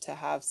want to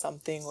have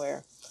something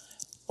where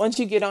once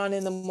you get on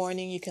in the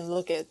morning, you can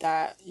look at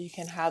that, you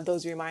can have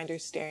those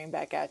reminders staring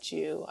back at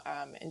you,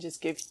 and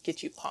just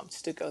get you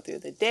pumped to go through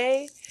the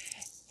day.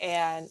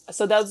 And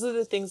so those are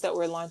the things that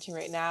we're launching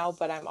right now,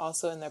 but I'm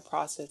also in the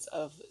process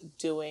of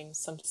doing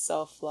some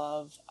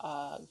self-love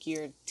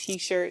geared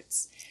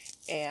t-shirts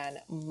and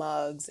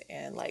mugs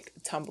and like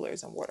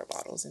tumblers and water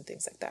bottles and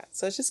things like that.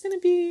 So it's just going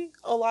to be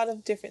a lot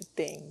of different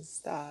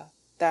things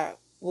that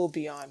will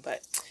be on, but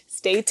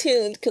stay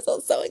tuned because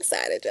I'm so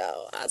excited,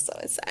 y'all. I'm so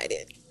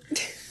excited.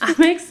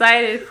 I'm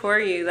excited for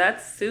you.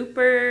 That's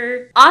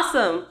super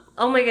awesome.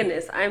 Oh my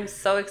goodness. I'm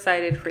so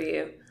excited for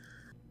you.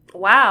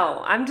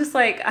 Wow. I'm just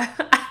like,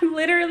 I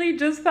literally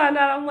just found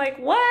out. I'm like,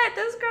 what?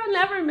 This girl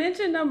never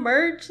mentioned a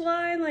merch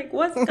line. Like,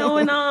 what's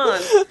going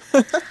on?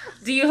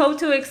 Do you hope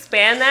to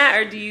expand that,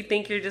 or do you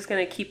think you're just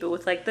going to keep it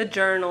with like the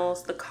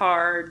journals, the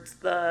cards,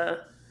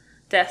 the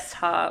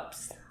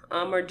desktops?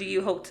 Or do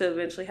you hope to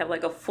eventually have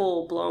like a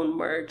full blown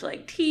merch,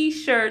 like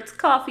t-shirts,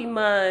 coffee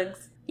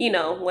mugs,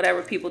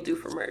 whatever people do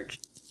for merch?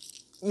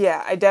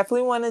 Yeah, I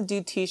definitely want to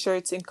do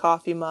t-shirts and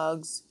coffee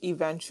mugs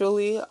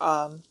eventually,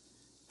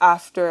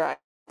 after I get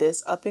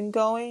this up and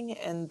going.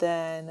 And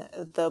then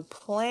the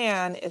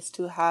plan is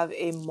to have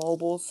a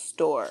mobile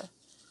store.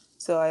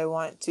 So I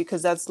want to,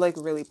 because that's like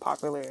really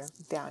popular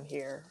down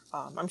here.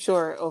 I'm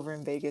sure over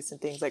in Vegas and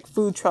things like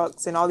food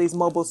trucks and all these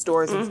mobile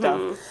stores and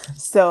stuff.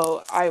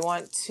 So I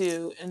want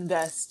to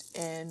invest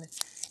in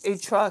a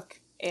truck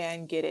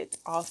and get it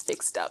all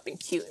fixed up and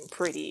cute and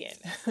pretty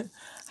and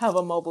have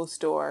a mobile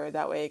store.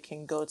 That way it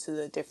can go to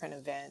the different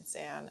events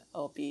and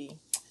it'll be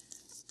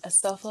a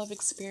self-love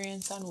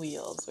experience on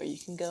wheels where you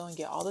can go and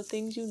get all the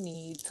things you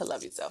need to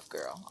love yourself,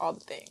 girl. All the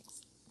things.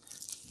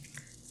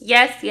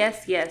 Yes,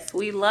 yes, yes.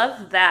 We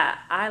love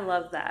that. I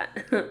love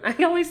that. I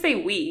can always say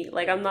we.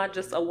 Like, I'm not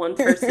just a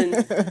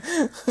one-person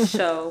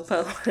show,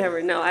 but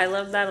whatever. No, I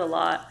love that a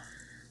lot.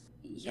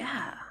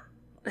 Yeah.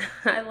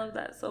 I love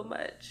that so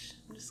much.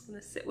 I'm just going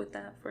to sit with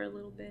that for a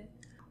little bit.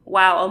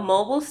 Wow, a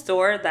mobile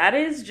store. That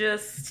is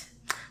just...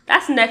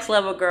 That's next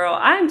level, girl.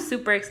 I'm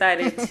super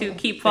excited to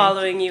keep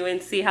following you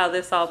and see how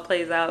this all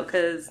plays out,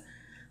 because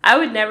I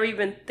would never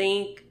even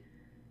think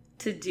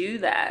to do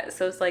that.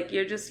 So it's like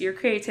your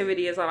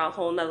creativity is on a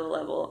whole nother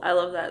level. I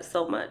love that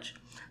so much.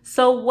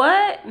 So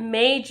what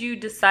made you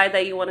decide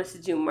that you wanted to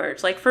do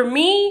merch? Like for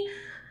me,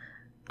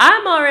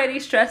 I'm already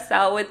stressed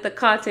out with the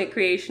content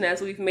creation, as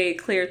we've made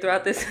clear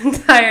throughout this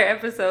entire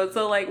episode.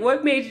 So like,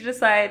 what made you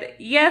decide,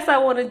 yes, I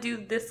want to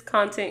do this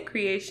content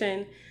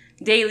creation,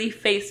 daily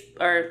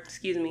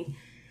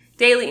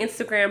daily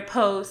Instagram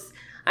posts?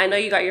 I know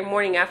you got your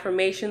morning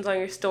affirmations on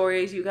your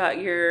stories. You got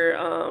your,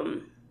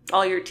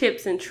 all your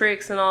tips and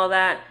tricks and all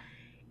that.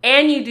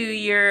 And you do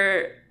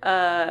your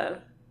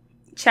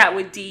chat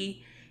with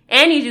D.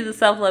 And you do the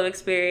self-love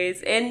experience.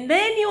 And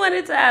then you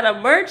wanted to add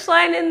a merch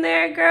line in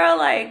there, girl.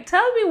 Like,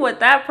 tell me what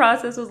that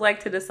process was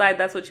like to decide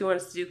that's what you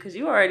wanted to do, because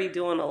you're already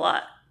doing a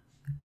lot.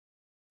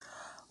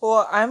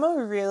 Well, I'm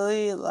a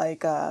really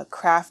like a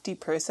crafty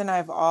person.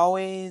 I've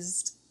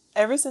always,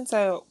 ever since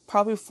I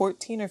probably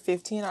 14 or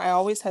 15, I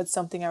always had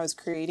something I was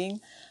creating.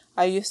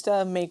 I used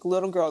to make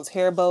little girls'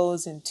 hair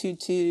bows and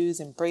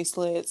tutus and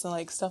bracelets and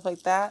like stuff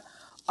like that.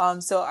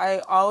 So I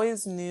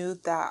always knew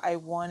that I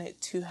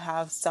wanted to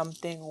have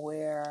something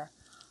where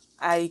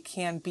I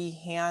can be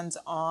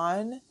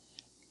hands-on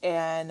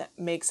and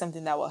make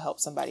something that will help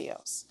somebody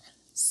else.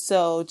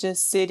 So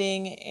just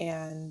sitting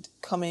and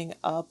coming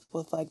up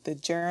with like the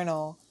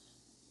journal,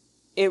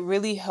 it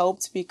really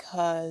helped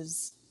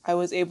because I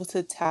was able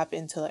to tap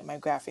into like my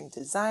graphic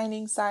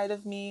designing side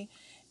of me.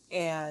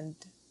 And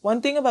one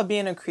thing about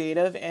being a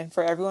creative, and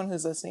for everyone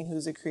who's listening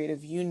who's a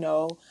creative, you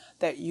know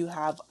that you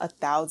have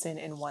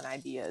 1,001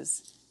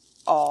 ideas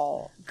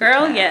all the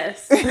Girl, time.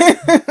 yes.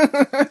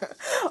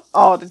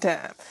 All the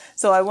time.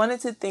 So I wanted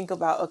to think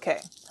about, okay,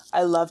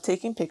 I love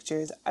taking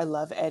pictures, I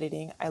love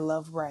editing, I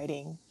love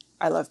writing,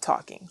 I love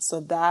talking. So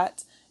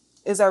that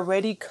is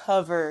already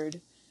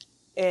covered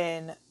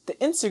in the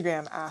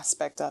Instagram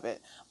aspect of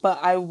it. But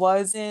I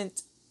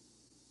wasn't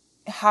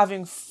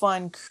having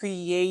fun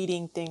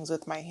creating things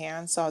with my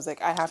hands. So I was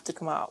like, I have to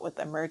come out with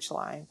a merch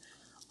line.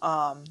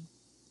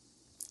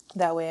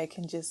 That way I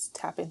can just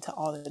tap into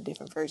all of the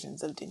different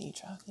versions of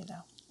Denitra, you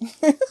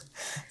know.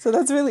 So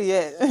that's really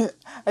it.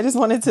 I just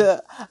wanted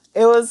to,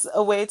 it was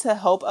a way to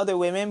help other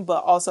women,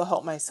 but also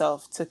help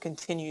myself to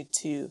continue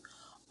to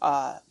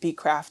be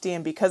crafty.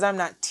 And because I'm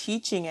not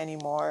teaching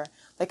anymore,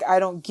 like I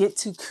don't get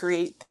to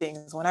create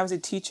things. When I was a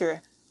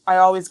teacher, I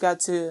always got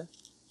to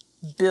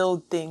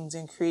build things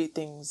and create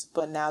things.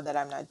 But now that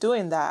I'm not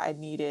doing that, I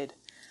needed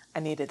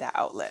that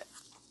outlet.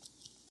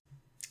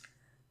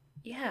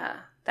 Yeah,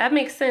 that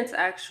makes sense,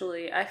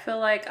 actually. I feel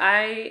like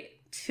I,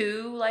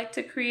 too, like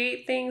to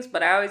create things,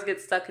 but I always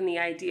get stuck in the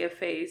idea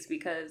phase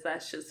because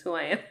that's just who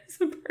I am as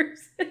a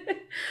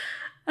person.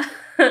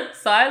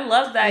 So I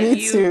love that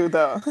Me too,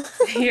 though.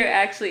 You're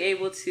actually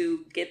able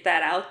to get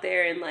that out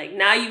there, and like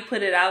now you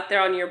put it out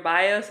there on your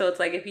bio. So it's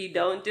like if you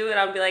don't do it,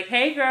 I'll be like,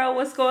 "Hey, girl,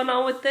 what's going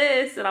on with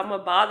this?" And I'm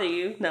gonna bother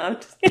you. No, I'm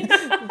just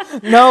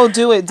kidding. No,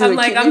 do it. I'm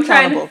like, I'm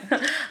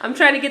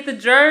trying to get the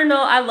journal.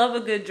 I love a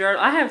good journal.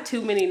 I have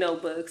too many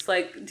notebooks.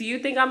 Like, do you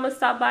think I'm gonna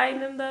stop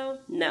buying them though?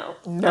 No,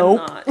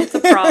 nope. I'm not. It's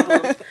a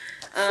problem.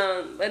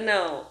 But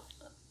no,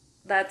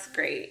 that's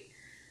great.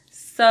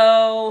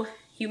 So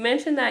you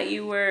mentioned that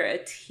you were a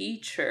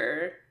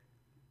teacher.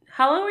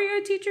 How long were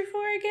you a teacher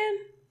for again?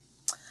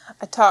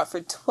 I taught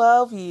for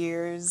 12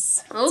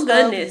 years. Oh,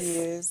 12 goodness.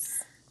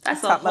 Years.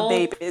 That's taught my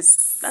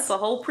babies. That's a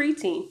whole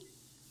preteen.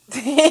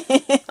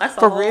 That's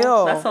for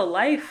real. That's a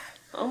life.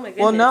 Oh my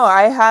goodness. Well, no,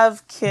 I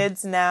have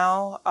kids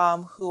now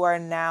who are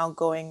now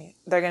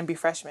they're going to be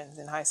freshmen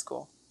in high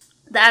school.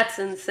 That's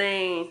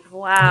insane.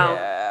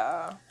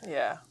 Wow.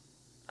 Yeah.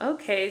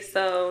 Okay,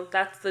 so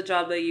that's the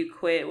job that you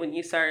quit when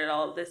you started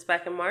all of this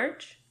back in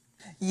March?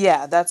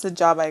 Yeah, that's the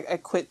job I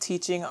quit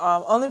teaching,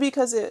 only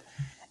because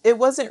it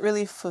wasn't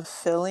really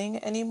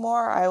fulfilling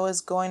anymore. I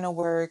was going to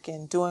work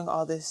and doing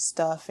all this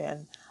stuff,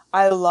 and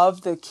I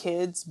loved the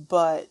kids,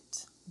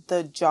 but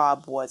the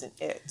job wasn't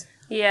it.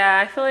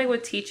 Yeah, I feel like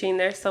with teaching,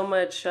 there's so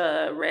much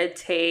red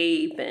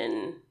tape,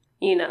 and,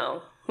 you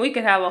know, we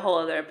could have a whole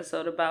other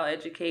episode about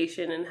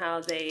education and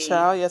how they...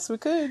 Child, yes, we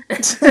could.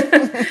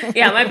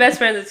 Yeah, my best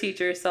friend's a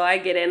teacher, so I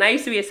get it. And I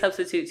used to be a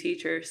substitute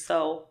teacher,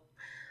 so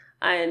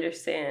I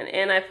understand.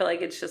 And I feel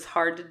like it's just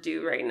hard to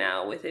do right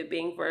now with it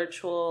being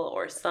virtual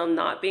or some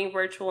not being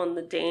virtual and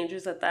the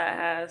dangers that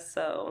has.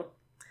 So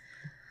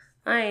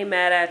I ain't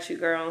mad at you,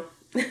 girl.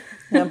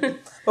 Yep.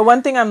 But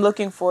one thing I'm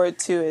looking forward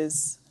to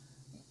is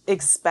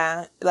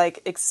expanding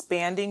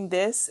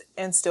this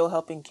and still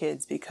helping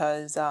kids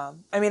because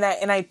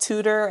I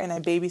tutor and I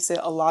babysit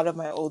a lot of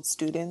my old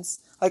students.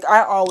 Like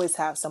I always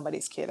have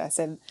somebody's kid. I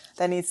said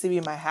that needs to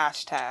be my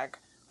hashtag.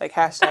 Like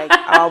hashtag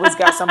I always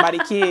got somebody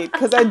kid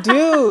because I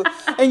do.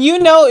 And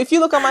if you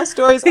look on my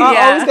stories,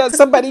 I always got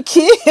somebody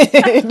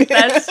kid.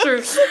 That's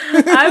true.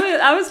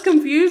 I was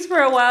confused for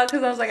a while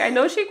because I was like, I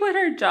know she quit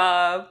her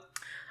job.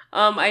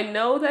 I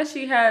know that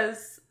she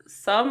has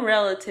some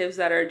relatives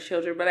that are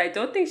children, but I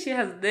don't think she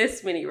has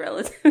this many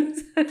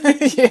relatives.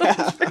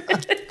 Yeah.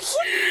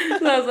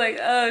 So I was like,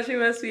 oh, she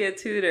must be a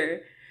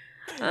tutor.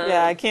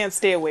 Yeah, I can't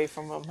stay away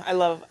from them. I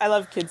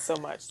love kids so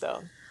much,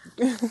 though.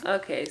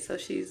 Okay, so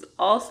she's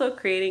also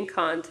creating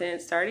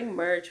content, starting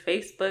merch,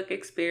 Facebook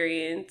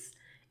experience,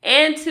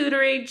 and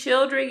tutoring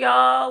children,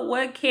 y'all.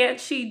 What can't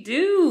she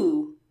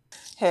do?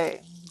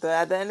 Hey, but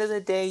at the end of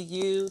the day,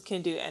 you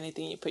can do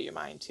anything you put your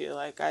mind to.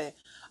 Like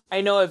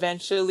I know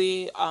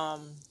eventually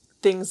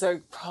things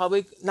are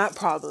not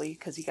probably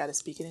because you got to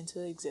speak it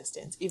into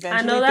existence.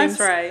 Eventually, I know that's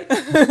right.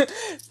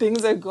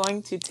 Things are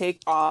going to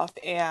take off,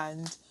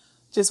 and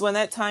just when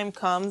that time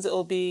comes,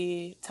 it'll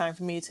be time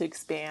for me to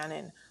expand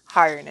and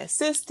hire an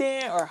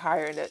assistant or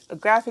hire a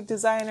graphic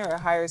designer or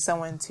hire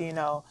someone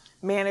to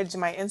manage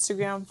my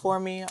Instagram for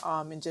me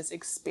and just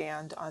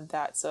expand on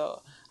that.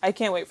 So I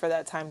can't wait for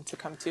that time to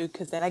come too,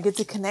 because then I get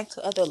to connect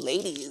with other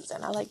ladies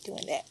and I like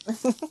doing that.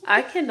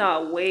 I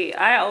cannot wait.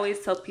 I always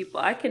tell people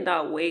I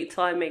cannot wait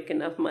till I make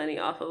enough money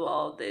off of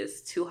all of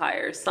this to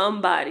hire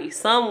somebody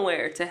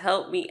somewhere to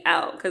help me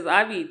out, because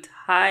I be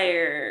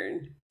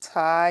tired.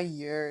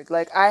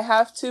 Like I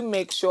have to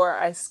make sure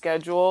I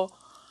schedule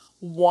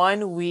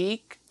 1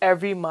 week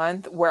every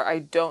month where I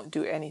don't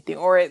do anything,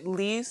 or at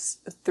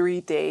least 3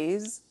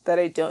 days that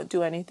I don't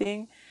do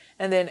anything.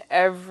 And then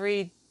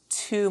every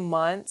 2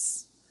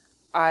 months,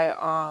 I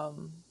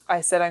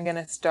said I'm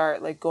gonna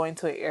start like going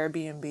to an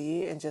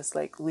Airbnb and just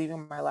like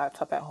leaving my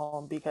laptop at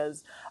home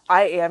because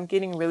I am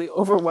getting really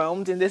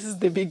overwhelmed and this is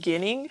the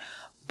beginning.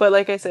 But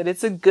like I said,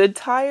 it's a good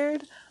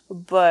tired,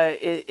 but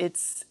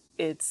it's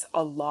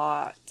a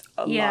lot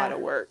of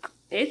work.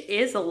 It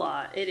is a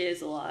lot.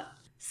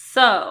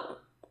 So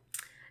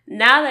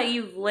now that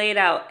you've laid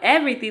out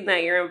everything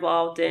that you're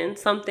involved in,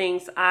 some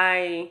things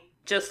I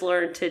just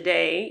learned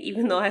today,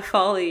 even though I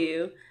follow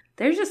you,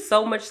 there's just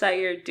so much that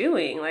you're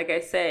doing. Like I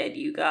said,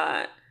 you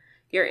got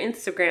your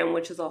Instagram,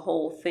 which is a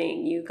whole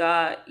thing. You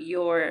got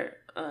your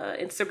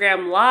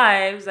Instagram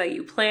lives that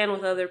you plan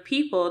with other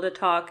people to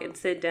talk and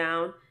sit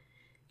down.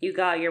 You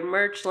got your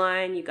merch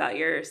line. You got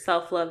your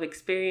self-love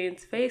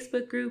experience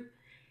Facebook group.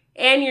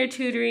 And you're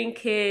tutoring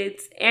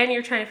kids. And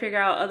you're trying to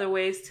figure out other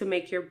ways to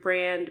make your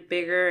brand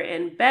bigger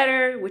and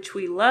better, which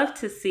we love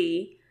to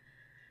see.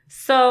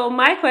 So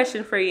my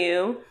question for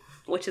you,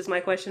 which is my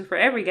question for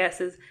every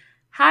guest, is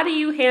how do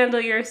you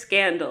handle your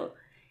scandal,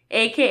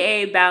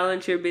 aka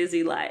balance your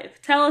busy life?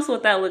 Tell us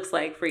what that looks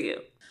like for you.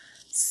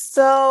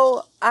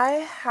 So I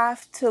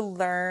have to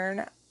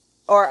learn,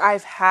 or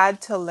I've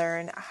had to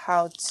learn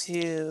how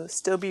to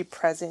still be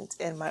present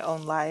in my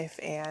own life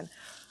and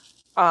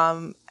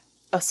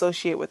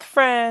associate with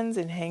friends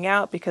and hang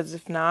out, because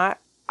if not,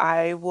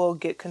 I will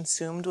get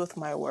consumed with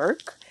my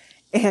work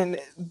and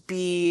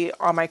be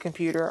on my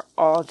computer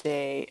all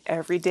day,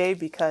 every day,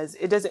 because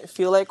it doesn't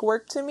feel like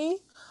work to me.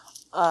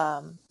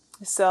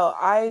 So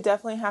I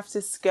definitely have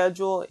to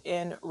schedule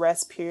in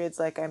rest periods,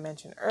 like I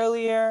mentioned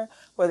earlier,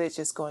 whether it's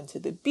just going to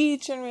the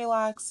beach and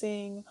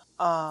relaxing,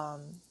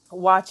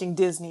 watching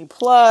Disney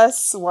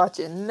Plus,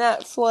 watching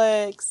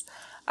Netflix.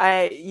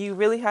 You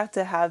really have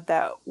to have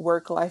that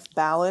work-life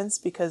balance,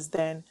 because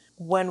then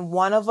when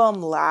one of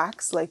them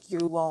lacks, like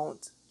you're going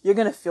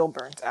to feel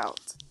burnt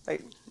out.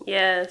 Like,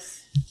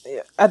 yes.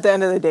 At the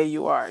end of the day,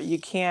 you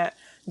can't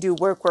do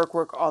work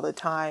all the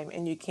time,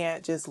 and you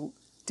can't just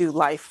do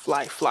life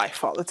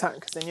all the time,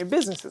 because then your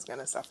business is going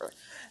to suffer.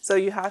 So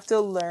you have to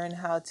learn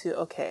how to,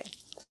 okay,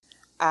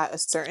 at a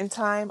certain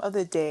time of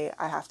the day,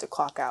 I have to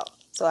clock out.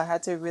 So I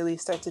had to really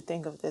start to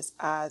think of this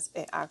as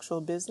an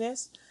actual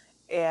business,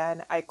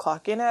 and I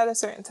clock in at a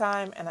certain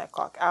time and I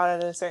clock out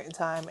at a certain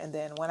time. And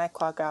then when I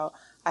clock out,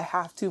 I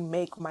have to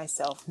make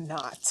myself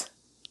not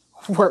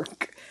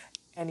work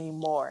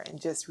anymore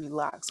and just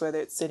relax, whether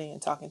it's sitting and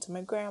talking to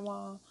my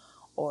grandma,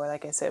 or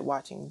like I said,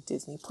 watching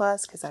Disney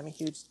Plus, because I'm a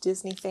huge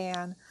Disney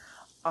fan.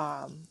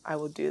 I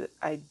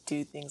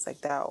do things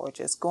like that, or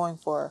just going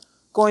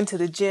to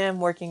the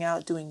gym, working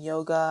out, doing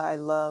yoga. I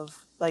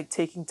love like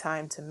taking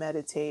time to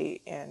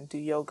meditate and do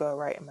yoga,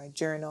 write in my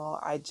journal.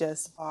 I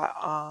just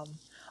bought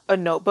a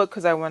notebook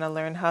because I want to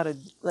learn how to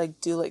like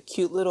do like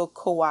cute little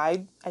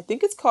kawaii. I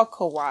think it's called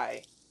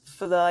kawaii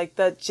for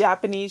the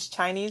Japanese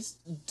Chinese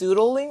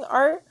doodling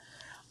art.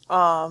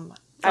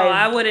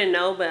 I wouldn't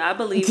know, but I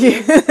believe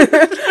you.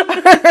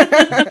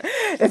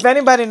 If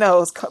anybody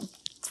knows,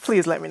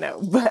 please let me know.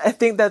 But I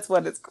think that's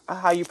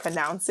how you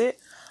pronounce it.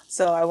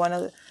 So I want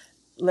to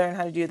learn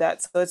how to do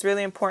that. So it's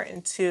really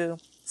important to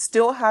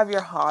still have your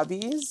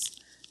hobbies,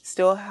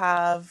 still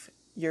have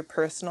your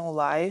personal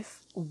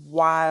life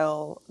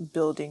while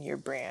building your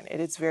brand. It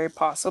is very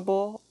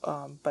possible,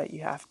 but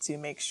you have to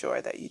make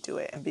sure that you do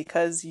it. And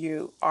because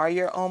you are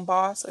your own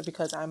boss, or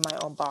because I'm my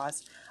own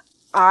boss,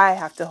 I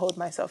have to hold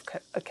myself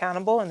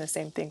accountable. And the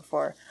same thing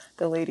for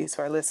the ladies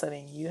who are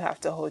listening. You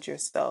have to hold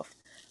yourself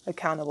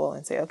accountable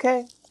and say,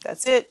 okay,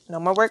 that's it. No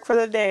more work for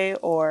the day,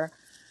 or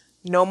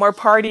no more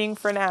partying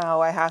for now.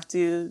 I have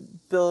to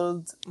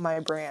build my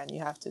brand. You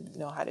have to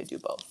know how to do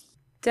both.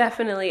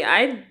 Definitely.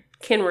 I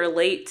can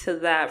relate to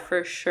that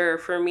for sure.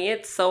 For me,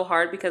 it's so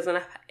hard because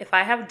if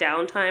I have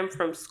downtime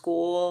from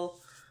school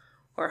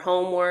or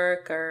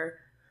homework or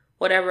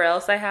whatever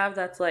else I have,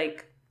 that's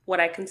like what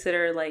I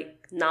consider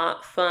like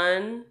not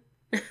fun.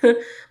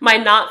 My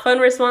not fun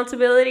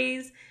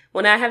responsibilities.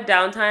 When I have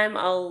downtime,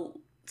 I'll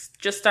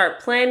just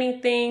start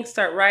planning things,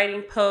 start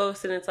writing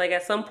posts. And it's like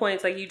at some point,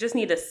 it's like you just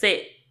need to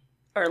sit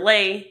or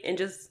lay and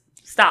just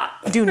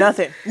stop. Do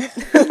nothing.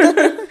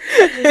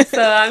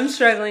 So I'm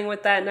struggling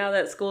with that now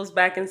that school's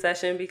back in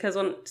session, because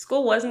when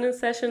school wasn't in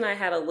session, I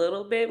had a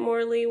little bit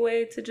more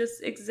leeway to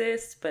just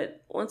exist.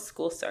 But once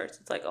school starts,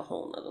 it's like a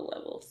whole nother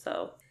level.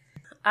 So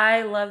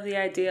I love the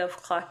idea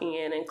of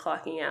clocking in and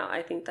clocking out.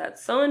 I think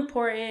that's so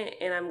important.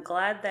 And I'm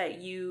glad that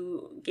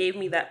you gave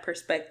me that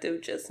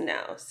perspective just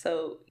now.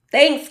 So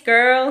thanks,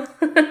 girl.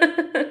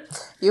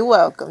 You're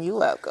welcome. You're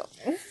welcome.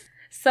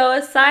 So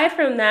aside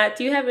from that,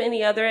 do you have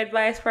any other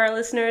advice for our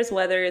listeners,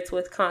 whether it's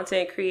with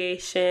content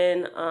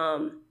creation,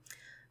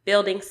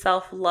 building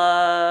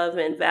self-love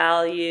and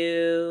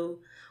value,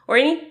 or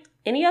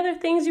any other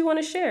things you want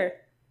to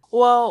share?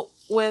 Well,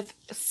 with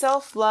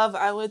self-love,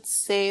 I would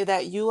say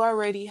that you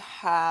already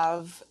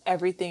have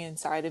everything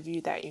inside of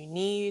you that you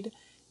need.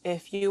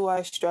 If you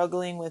are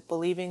struggling with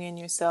believing in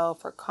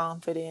yourself or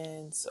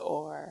confidence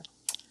or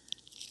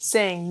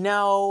saying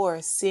no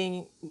or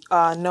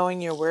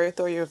knowing your worth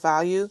or your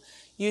value,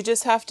 you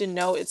just have to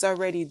know it's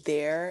already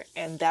there,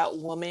 and that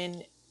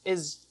woman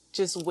is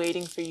just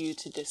waiting for you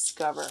to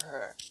discover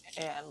her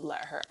and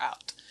let her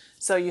out.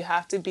 So you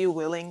have to be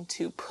willing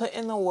to put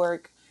in the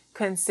work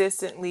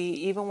consistently,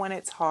 even when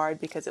it's hard,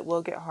 because it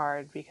will get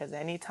hard. Because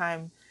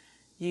anytime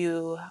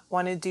you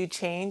want to do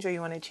change or you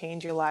want to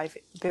change your life,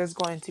 there's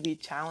going to be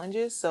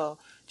challenges. So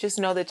just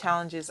know the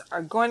challenges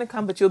are going to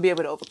come, but you'll be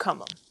able to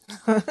overcome them.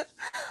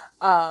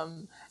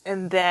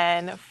 And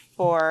then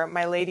for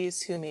my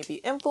ladies who may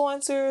be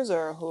influencers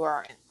or who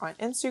are on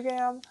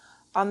Instagram,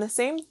 on the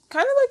same,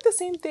 kind of like the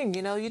same thing,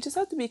 you just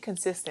have to be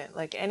consistent.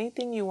 Like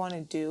anything you want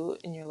to do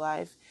in your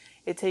life,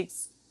 it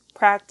takes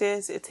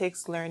practice, it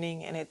takes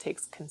learning, and it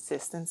takes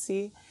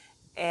consistency.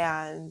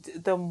 And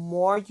the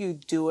more you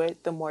do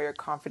it, the more your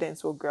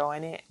confidence will grow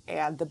in it,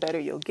 and the better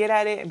you'll get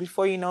at it. And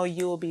before you know,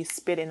 you will be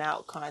spitting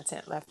out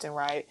content left and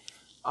right,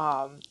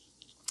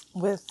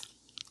 with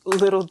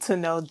little to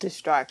no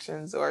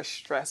distractions or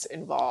stress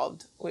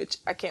involved, which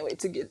I can't wait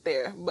to get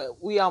there,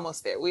 but we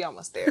almost there. I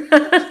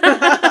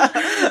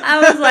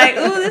was like,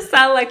 ooh, this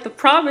sounds like the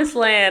promised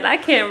land. I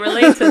can't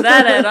relate to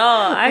that at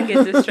all. I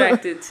get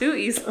distracted too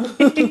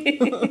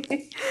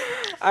easily.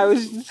 I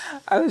was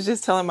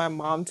just telling my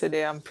mom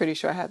today, I'm pretty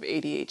sure I have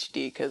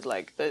ADHD, because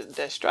like the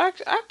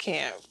distraction, I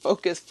can't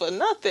focus for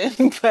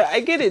nothing, but I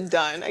get it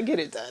done.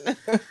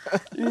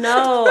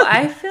 No,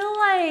 I feel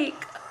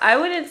like I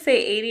wouldn't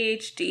say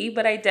ADHD,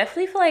 but I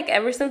definitely feel like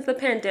ever since the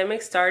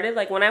pandemic started,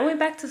 like when I went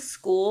back to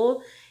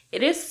school,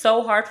 it is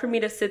so hard for me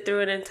to sit through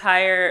an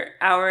entire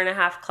hour and a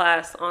half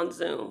class on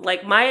Zoom.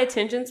 Like my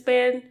attention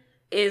span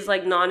is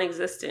like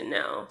non-existent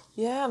now.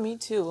 Yeah, me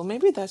too. Well,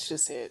 maybe that's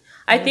just it.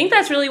 I think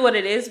that's really what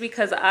it is,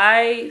 because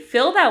I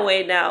feel that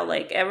way now.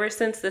 Like ever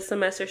since this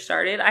semester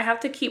started, I have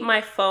to keep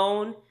my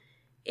phone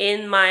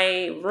in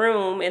my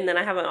room, and then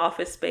I have an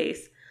office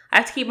space. I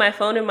have to keep my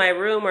phone in my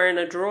room or in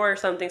a drawer or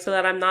something, so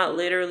that I'm not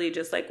literally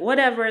just like,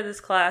 whatever, this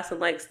class,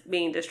 and like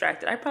being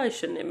distracted. I probably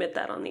shouldn't admit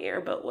that on the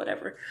air, but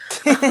whatever.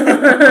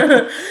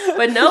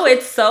 But no,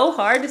 it's so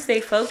hard to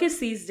stay focused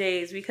these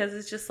days, because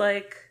it's just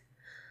like,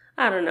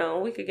 I don't know.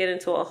 We could get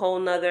into a whole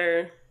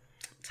nother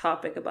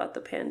topic about the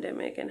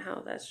pandemic and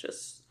how that's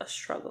just a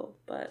struggle,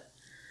 but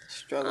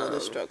struggle.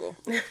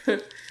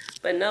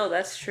 But no,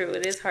 that's true.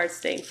 It is hard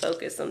staying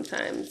focused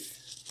sometimes.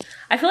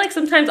 I feel like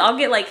sometimes I'll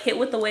get like hit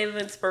with the wave of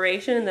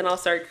inspiration, and then I'll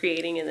start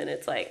creating, and then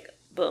it's like,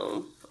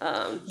 boom,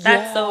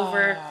 that's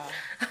over.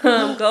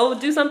 Go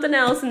do something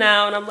else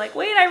now. And I'm like,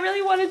 wait, I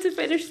really wanted to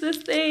finish this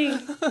thing.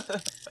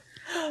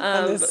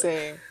 I'm the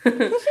same.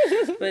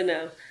 But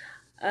no.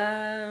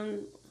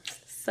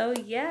 So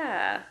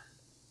yeah,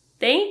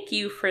 thank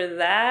you for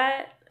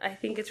that. I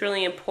think it's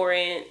really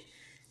important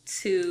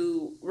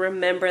to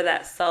remember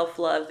that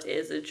self-love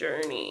is a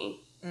journey.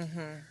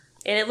 Mm-hmm.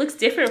 And it looks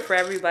different for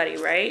everybody,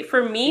 right?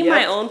 For me,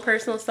 my own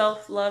personal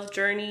self-love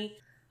journey,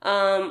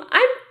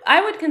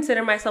 I would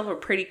consider myself a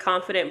pretty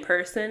confident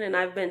person, and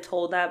I've been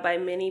told that by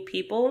many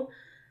people.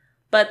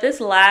 But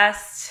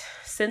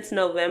since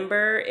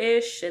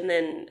November-ish, and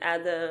then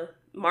add the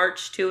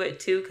March to it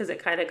too, because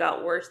it kind of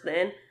got worse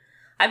then.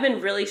 I've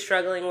been really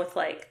struggling with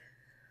like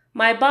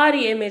my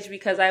body image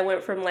because I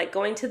went from like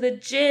going to the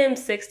gym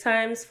 6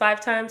 times,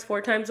 5 times,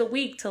 4 times a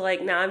week to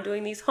like now I'm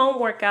doing these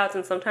home workouts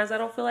and sometimes I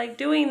don't feel like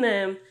doing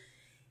them.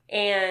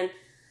 And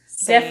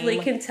definitely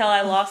can tell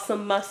I lost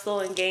some muscle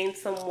and gained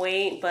some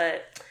weight,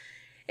 but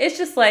it's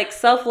just like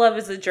self-love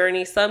is a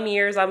journey. Some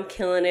years I'm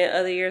killing it.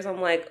 Other years I'm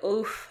like,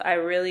 oof, I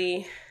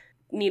really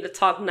need to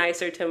talk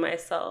nicer to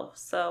myself.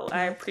 So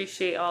I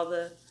appreciate all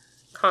the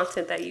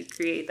content that you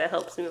create that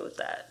helps me with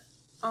that.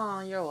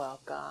 Oh, you're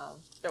welcome.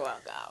 You're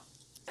welcome.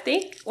 I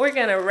think we're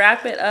going to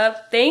wrap it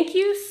up. Thank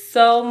you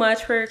so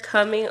much for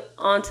coming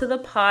onto the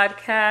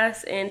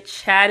podcast and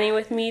chatting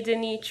with me,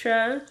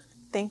 Denitra.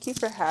 Thank you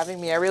for having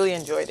me. I really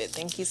enjoyed it.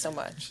 Thank you so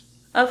much.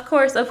 Of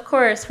course, of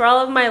course. For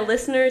all of my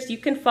listeners, you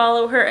can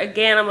follow her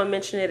again. I'm going to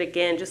mention it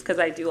again just because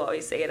I do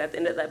always say it at the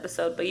end of the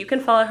episode. But you can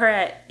follow her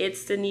at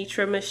It's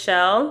Denitra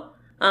Michelle.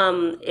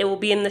 It will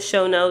be in the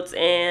show notes.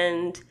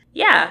 And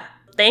yeah,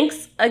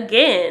 thanks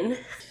again.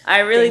 I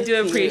really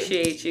do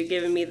appreciate you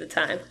giving me the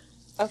time.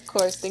 Of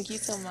course. Thank you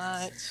so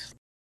much.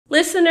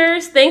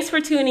 Listeners, thanks for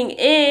tuning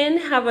in.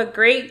 Have a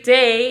great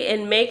day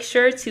and make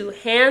sure to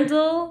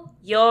handle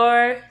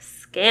your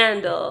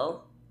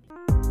scandal.